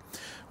vehicles.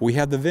 We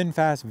have the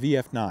VinFast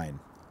VF9.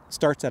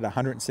 Starts at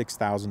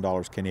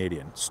 $106,000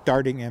 Canadian,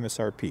 starting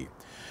MSRP.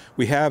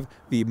 We have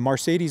the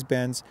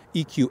Mercedes-Benz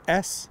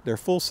EQS, their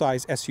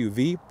full-size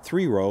SUV,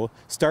 3-row,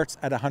 starts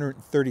at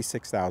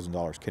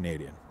 $136,000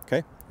 Canadian.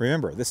 Okay,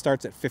 remember, this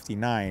starts at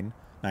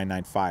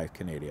 $59,995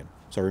 Canadian.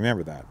 So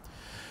remember that.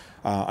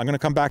 I'm going to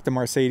come back to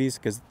Mercedes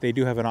because they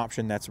do have an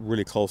option that's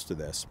really close to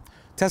this.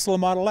 Tesla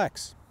Model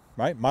X,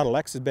 right? Model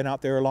X has been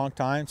out there a long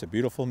time. It's a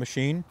beautiful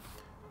machine.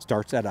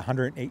 Starts at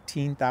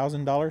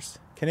 $118,000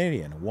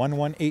 Canadian,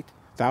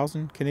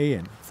 118,000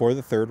 Canadian for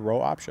the 3rd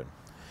row option.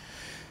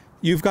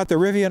 You've got the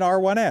Rivian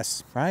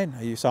R1S, right?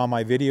 You saw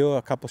my video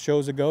a couple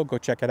shows ago. Go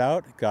check it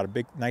out. Got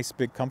a nice,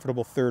 big,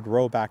 comfortable 3rd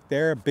row back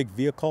there. Big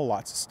vehicle,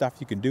 lots of stuff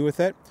you can do with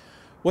it.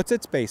 What's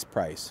its base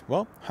price?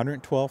 Well,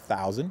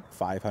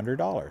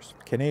 $112,500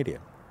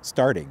 Canadian.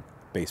 Starting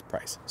base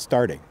price.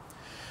 Starting.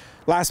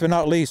 Last but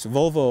not least,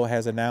 Volvo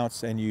has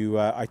announced, and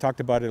I talked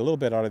about it a little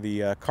bit out of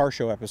the car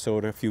show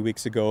episode a few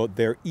weeks ago,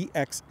 their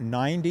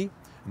EX90.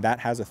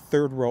 That has a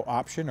 3rd row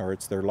option, or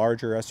it's their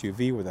larger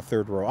SUV with a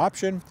 3rd row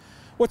option.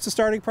 What's the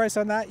starting price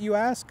on that, you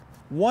ask?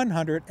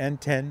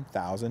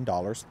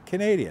 $110,000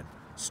 Canadian,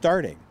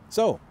 starting.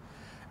 So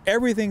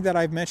everything that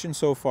I've mentioned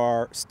so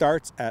far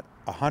starts at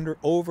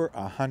over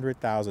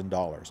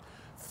 $100,000.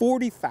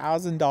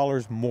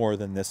 $40,000 more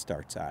than this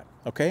starts at,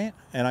 okay?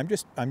 And I'm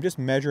just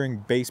measuring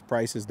base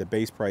prices, the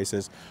base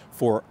prices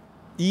for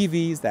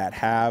EVs that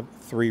have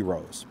 3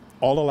 rows,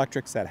 all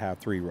electrics that have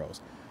 3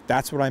 rows.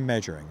 That's what I'm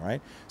measuring,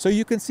 right? So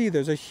you can see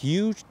there's a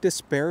huge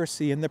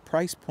disparity in the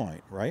price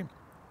point, right?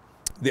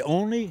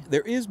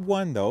 There is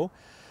one though,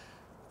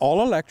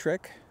 all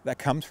electric, that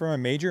comes from a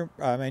major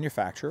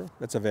manufacturer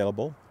that's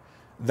available,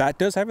 that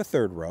does have a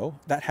 3rd row,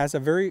 that has a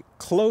very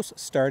close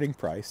starting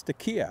price to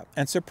Kia.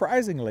 And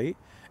surprisingly,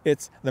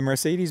 it's the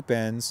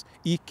Mercedes-Benz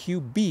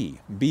EQB,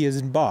 B as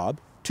in Bob,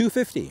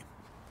 $250.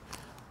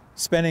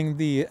 Spending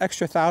the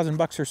extra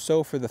 $1,000 or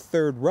so for the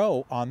 3rd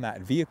row on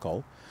that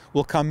vehicle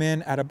will come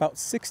in at about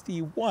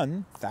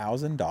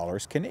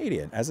 $61,000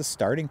 Canadian as a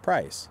starting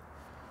price.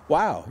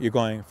 Wow, you're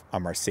going a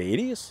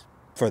Mercedes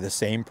for the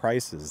same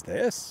price as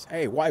this?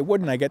 Hey, why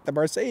wouldn't I get the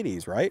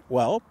Mercedes, right?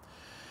 Well,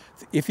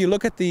 if you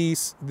look at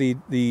these,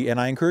 and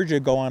I encourage you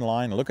to go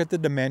online and look at the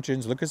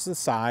dimensions, look at the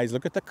size,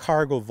 look at the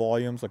cargo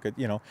volumes, look at,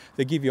 you know,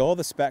 they give you all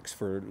the specs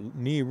for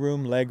knee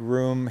room, leg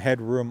room,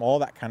 head room, all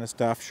that kind of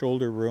stuff,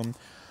 shoulder room.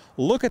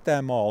 Look at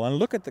them all and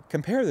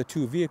compare the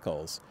 2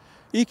 vehicles.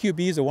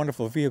 EQB is a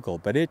wonderful vehicle,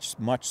 but it's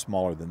much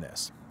smaller than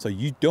this. So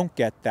you don't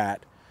get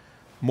that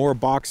more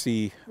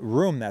boxy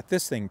room that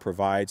this thing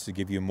provides to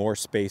give you more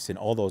space in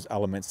all those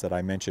elements that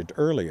I mentioned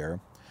earlier.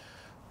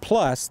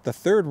 Plus, the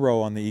 3rd row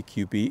on the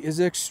EQB is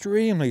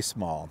extremely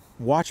small.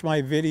 Watch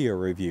my video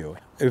review.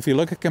 If you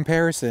look at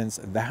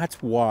comparisons,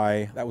 that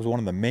was one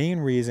of the main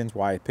reasons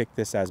why I picked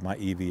this as my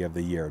EV of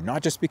the year.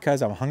 Not just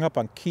because I'm hung up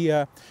on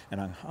Kia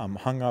and I'm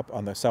hung up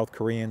on the South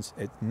Koreans.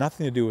 It's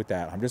nothing to do with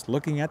that. I'm just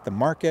looking at the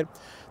market,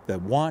 the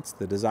wants,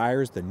 the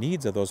desires, the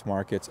needs of those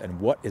markets,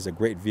 and what is a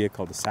great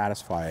vehicle to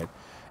satisfy it.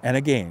 And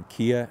again,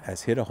 Kia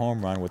has hit a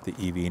home run with the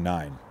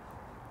EV9.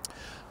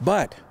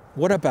 But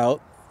what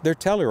about their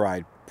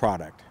Telluride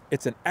product?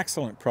 It's an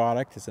excellent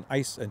product. It's an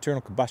ICE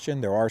internal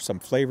combustion. There are some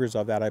flavors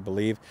of that, I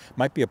believe.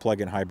 Might be a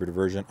plug-in hybrid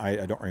version.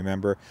 I don't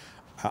remember.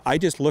 I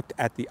just looked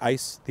at the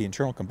ICE, the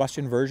internal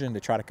combustion version, to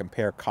try to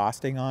compare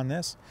costing on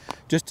this,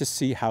 just to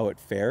see how it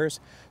fares.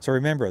 So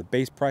remember, the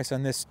base price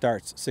on this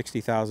starts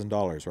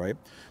 $60,000, right?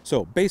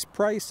 So base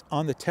price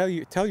on the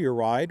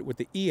Telluride with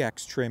the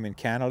EX trim in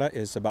Canada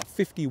is about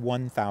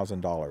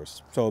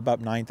 $51,000, so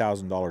about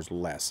 $9,000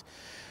 less.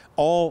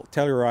 All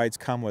Tellurides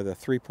come with a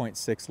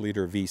 3.6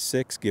 liter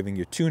V6, giving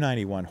you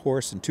 291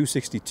 horse and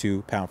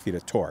 262 pound-feet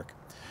of torque.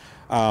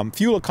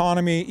 Fuel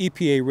economy,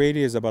 EPA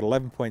rated is about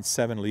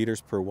 11.7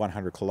 liters per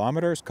 100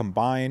 kilometers.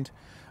 Combined,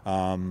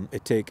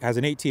 it has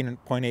an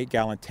 18.8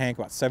 gallon tank,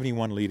 about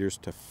 71 liters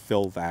to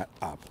fill that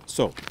up.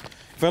 So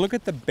if I look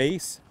at the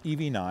base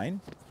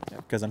EV9,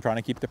 because I'm trying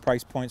to keep the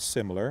price points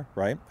similar,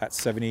 right?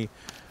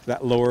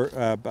 That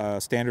lower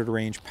standard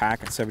range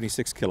pack at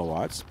 76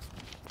 kilowatts.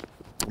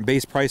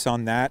 Base price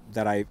on that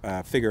I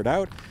figured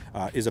out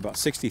is about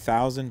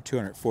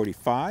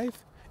 $60,245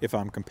 if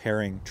I'm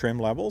comparing trim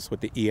levels with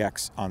the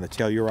EX on the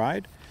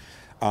Telluride.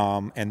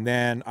 And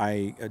then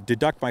I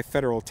deduct my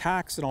federal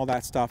tax and all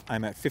that stuff.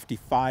 I'm at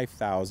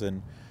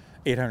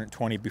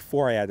 $55,820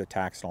 before I add the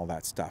tax and all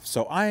that stuff.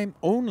 So I'm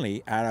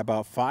only at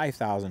about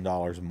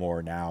 $5,000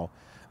 more now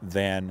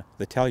than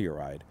the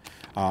Telluride.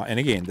 And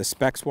again, the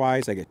specs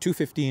wise, I get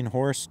 215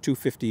 horse,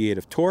 258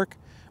 of torque.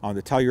 On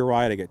the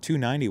Telluride, I get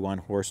 291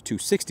 horse,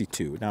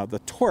 262. Now, the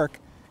torque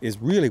is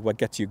really what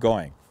gets you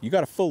going. You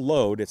got a full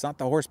load. It's not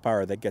the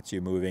horsepower that gets you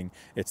moving.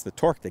 It's the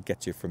torque that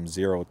gets you from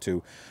 0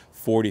 to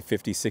 40,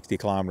 50, 60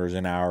 kilometers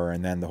an hour,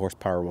 and then the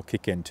horsepower will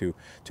kick in to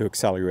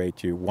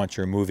accelerate you once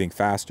you're moving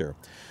faster.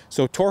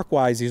 So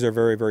torque-wise, these are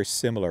very, very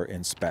similar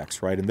in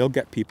specs, right? And they'll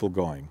get people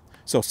going.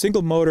 So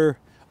single motor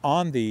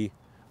on the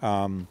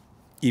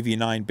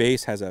EV9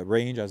 base has a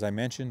range, as I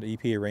mentioned,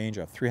 EPA range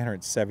of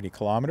 370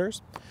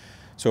 kilometers.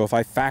 So if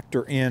I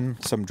factor in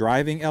some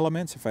driving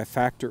elements, if I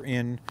factor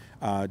in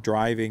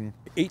driving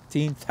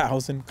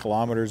 18,000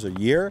 kilometers a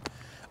year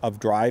of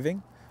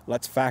driving,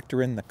 let's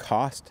factor in the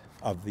cost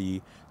of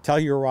the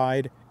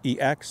Telluride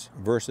EX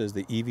versus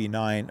the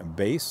EV9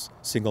 base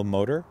single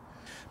motor.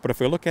 But if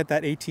we look at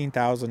that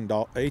 18,000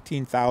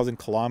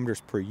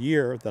 kilometers per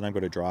year that I'm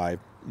going to drive,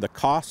 the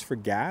cost for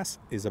gas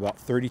is about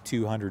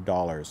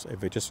 $3,200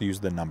 if I just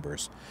use the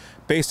numbers,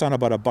 based on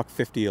about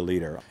 $1.50 a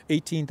liter.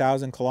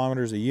 18,000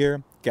 kilometers a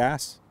year,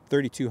 gas,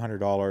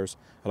 $3,200.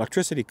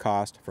 Electricity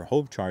cost for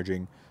home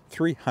charging,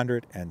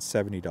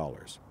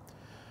 $370.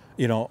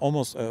 You know,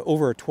 almost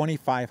over a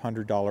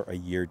 $2,500 a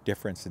year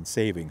difference in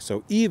savings.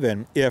 So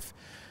even if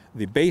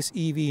the base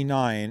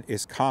EV9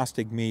 is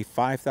costing me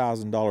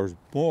 $5,000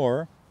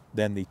 more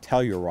than the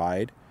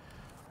Telluride,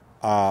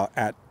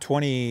 at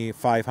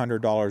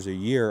 $2,500 a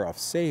year of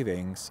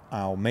savings,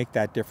 I'll make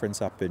that difference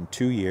up in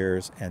 2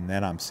 years, and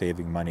then I'm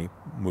saving money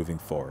moving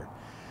forward.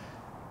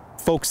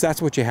 Folks,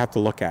 that's what you have to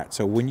look at.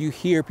 So when you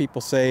hear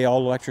people say all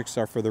electrics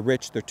are for the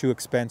rich, they're too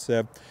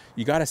expensive,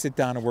 you got to sit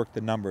down and work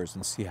the numbers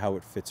and see how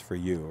it fits for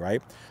you,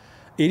 right?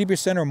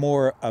 80% or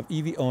more of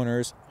EV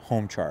owners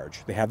home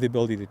charge. They have the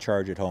ability to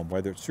charge at home,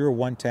 whether it's through a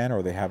 110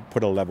 or they have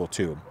put a level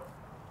 2.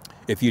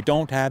 If you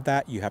don't have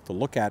that, you have to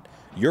look at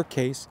your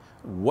case,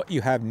 what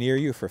you have near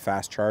you for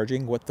fast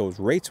charging, what those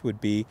rates would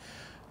be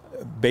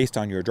based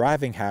on your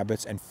driving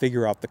habits, and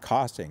figure out the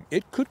costing.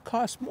 It could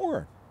cost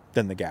more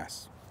than the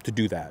gas to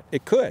do that.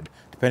 It could,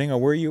 depending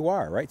on where you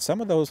are, right?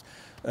 Some of those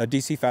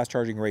DC fast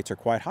charging rates are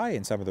quite high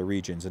in some of the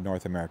regions in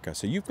North America.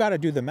 So you've got to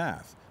do the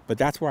math. But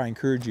that's where I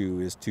encourage you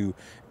is to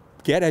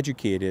get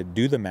educated,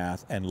 do the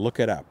math, and look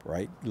it up,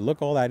 right?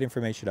 Look all that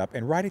information up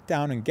and write it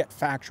down and get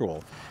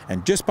factual.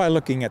 And just by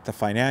looking at the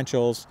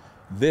financials,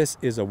 this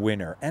is a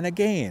winner. And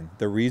again,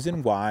 another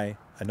reason why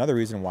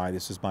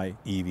this is my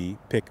EV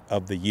pick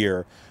of the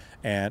year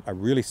and a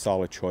really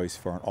solid choice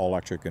for an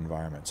all-electric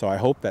environment. So I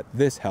hope that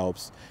this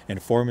helps in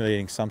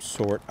formulating some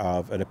sort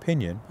of an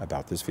opinion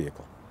about this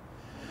vehicle.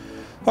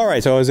 All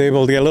right, so I was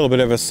able to get a little bit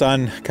of a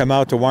sun come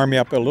out to warm me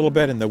up a little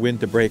bit and the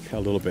wind to break a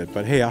little bit.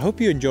 But hey, I hope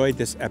you enjoyed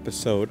this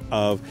episode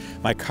of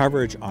my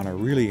coverage on a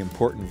really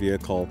important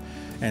vehicle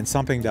and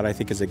something that I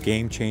think is a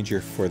game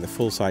changer for the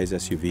full-size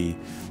SUV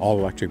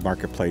all-electric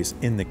marketplace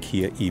in the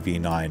Kia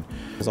EV9.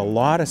 There's a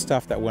lot of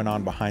stuff that went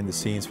on behind the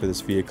scenes for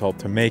this vehicle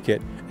to make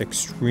it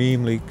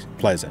extremely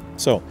pleasant.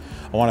 So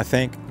I want to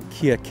thank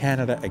Kia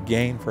Canada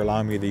again for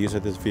allowing me the use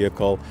of this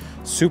vehicle.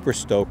 Super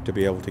stoked to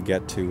be able to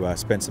get to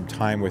spend some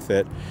time with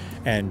it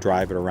and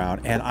drive it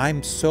around. And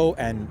I'm so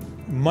and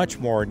much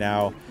more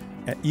now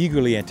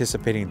eagerly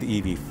anticipating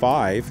the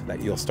EV5 that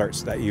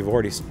you've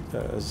already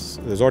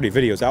there's already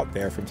videos out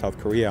there from South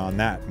Korea on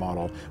that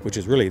model, which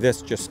is really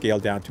this just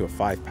scaled down to a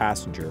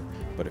 5-passenger.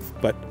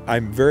 But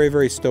I'm very,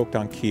 very stoked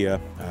on Kia.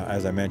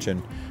 As I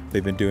mentioned,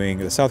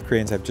 the South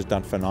Koreans have just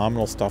done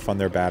phenomenal stuff on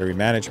their battery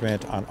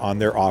management, on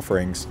their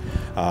offerings,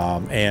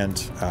 and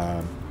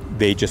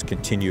they just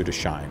continue to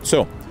shine.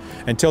 So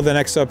until the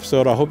next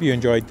episode, I hope you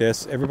enjoyed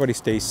this. Everybody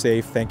stay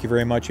safe. Thank you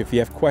very much. If you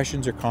have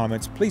questions or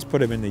comments, please put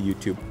them in the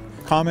YouTube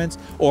comments,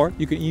 or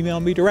you can email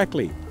me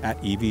directly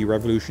at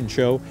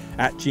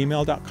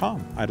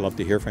evrevolutionshow@gmail.com. I'd love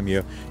to hear from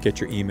you, get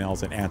your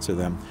emails and answer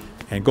them,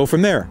 and go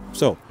from there.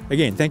 So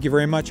again, thank you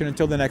very much, and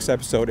until the next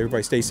episode,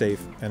 everybody stay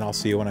safe, and I'll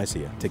see you when I see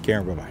you. Take care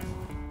and bye-bye.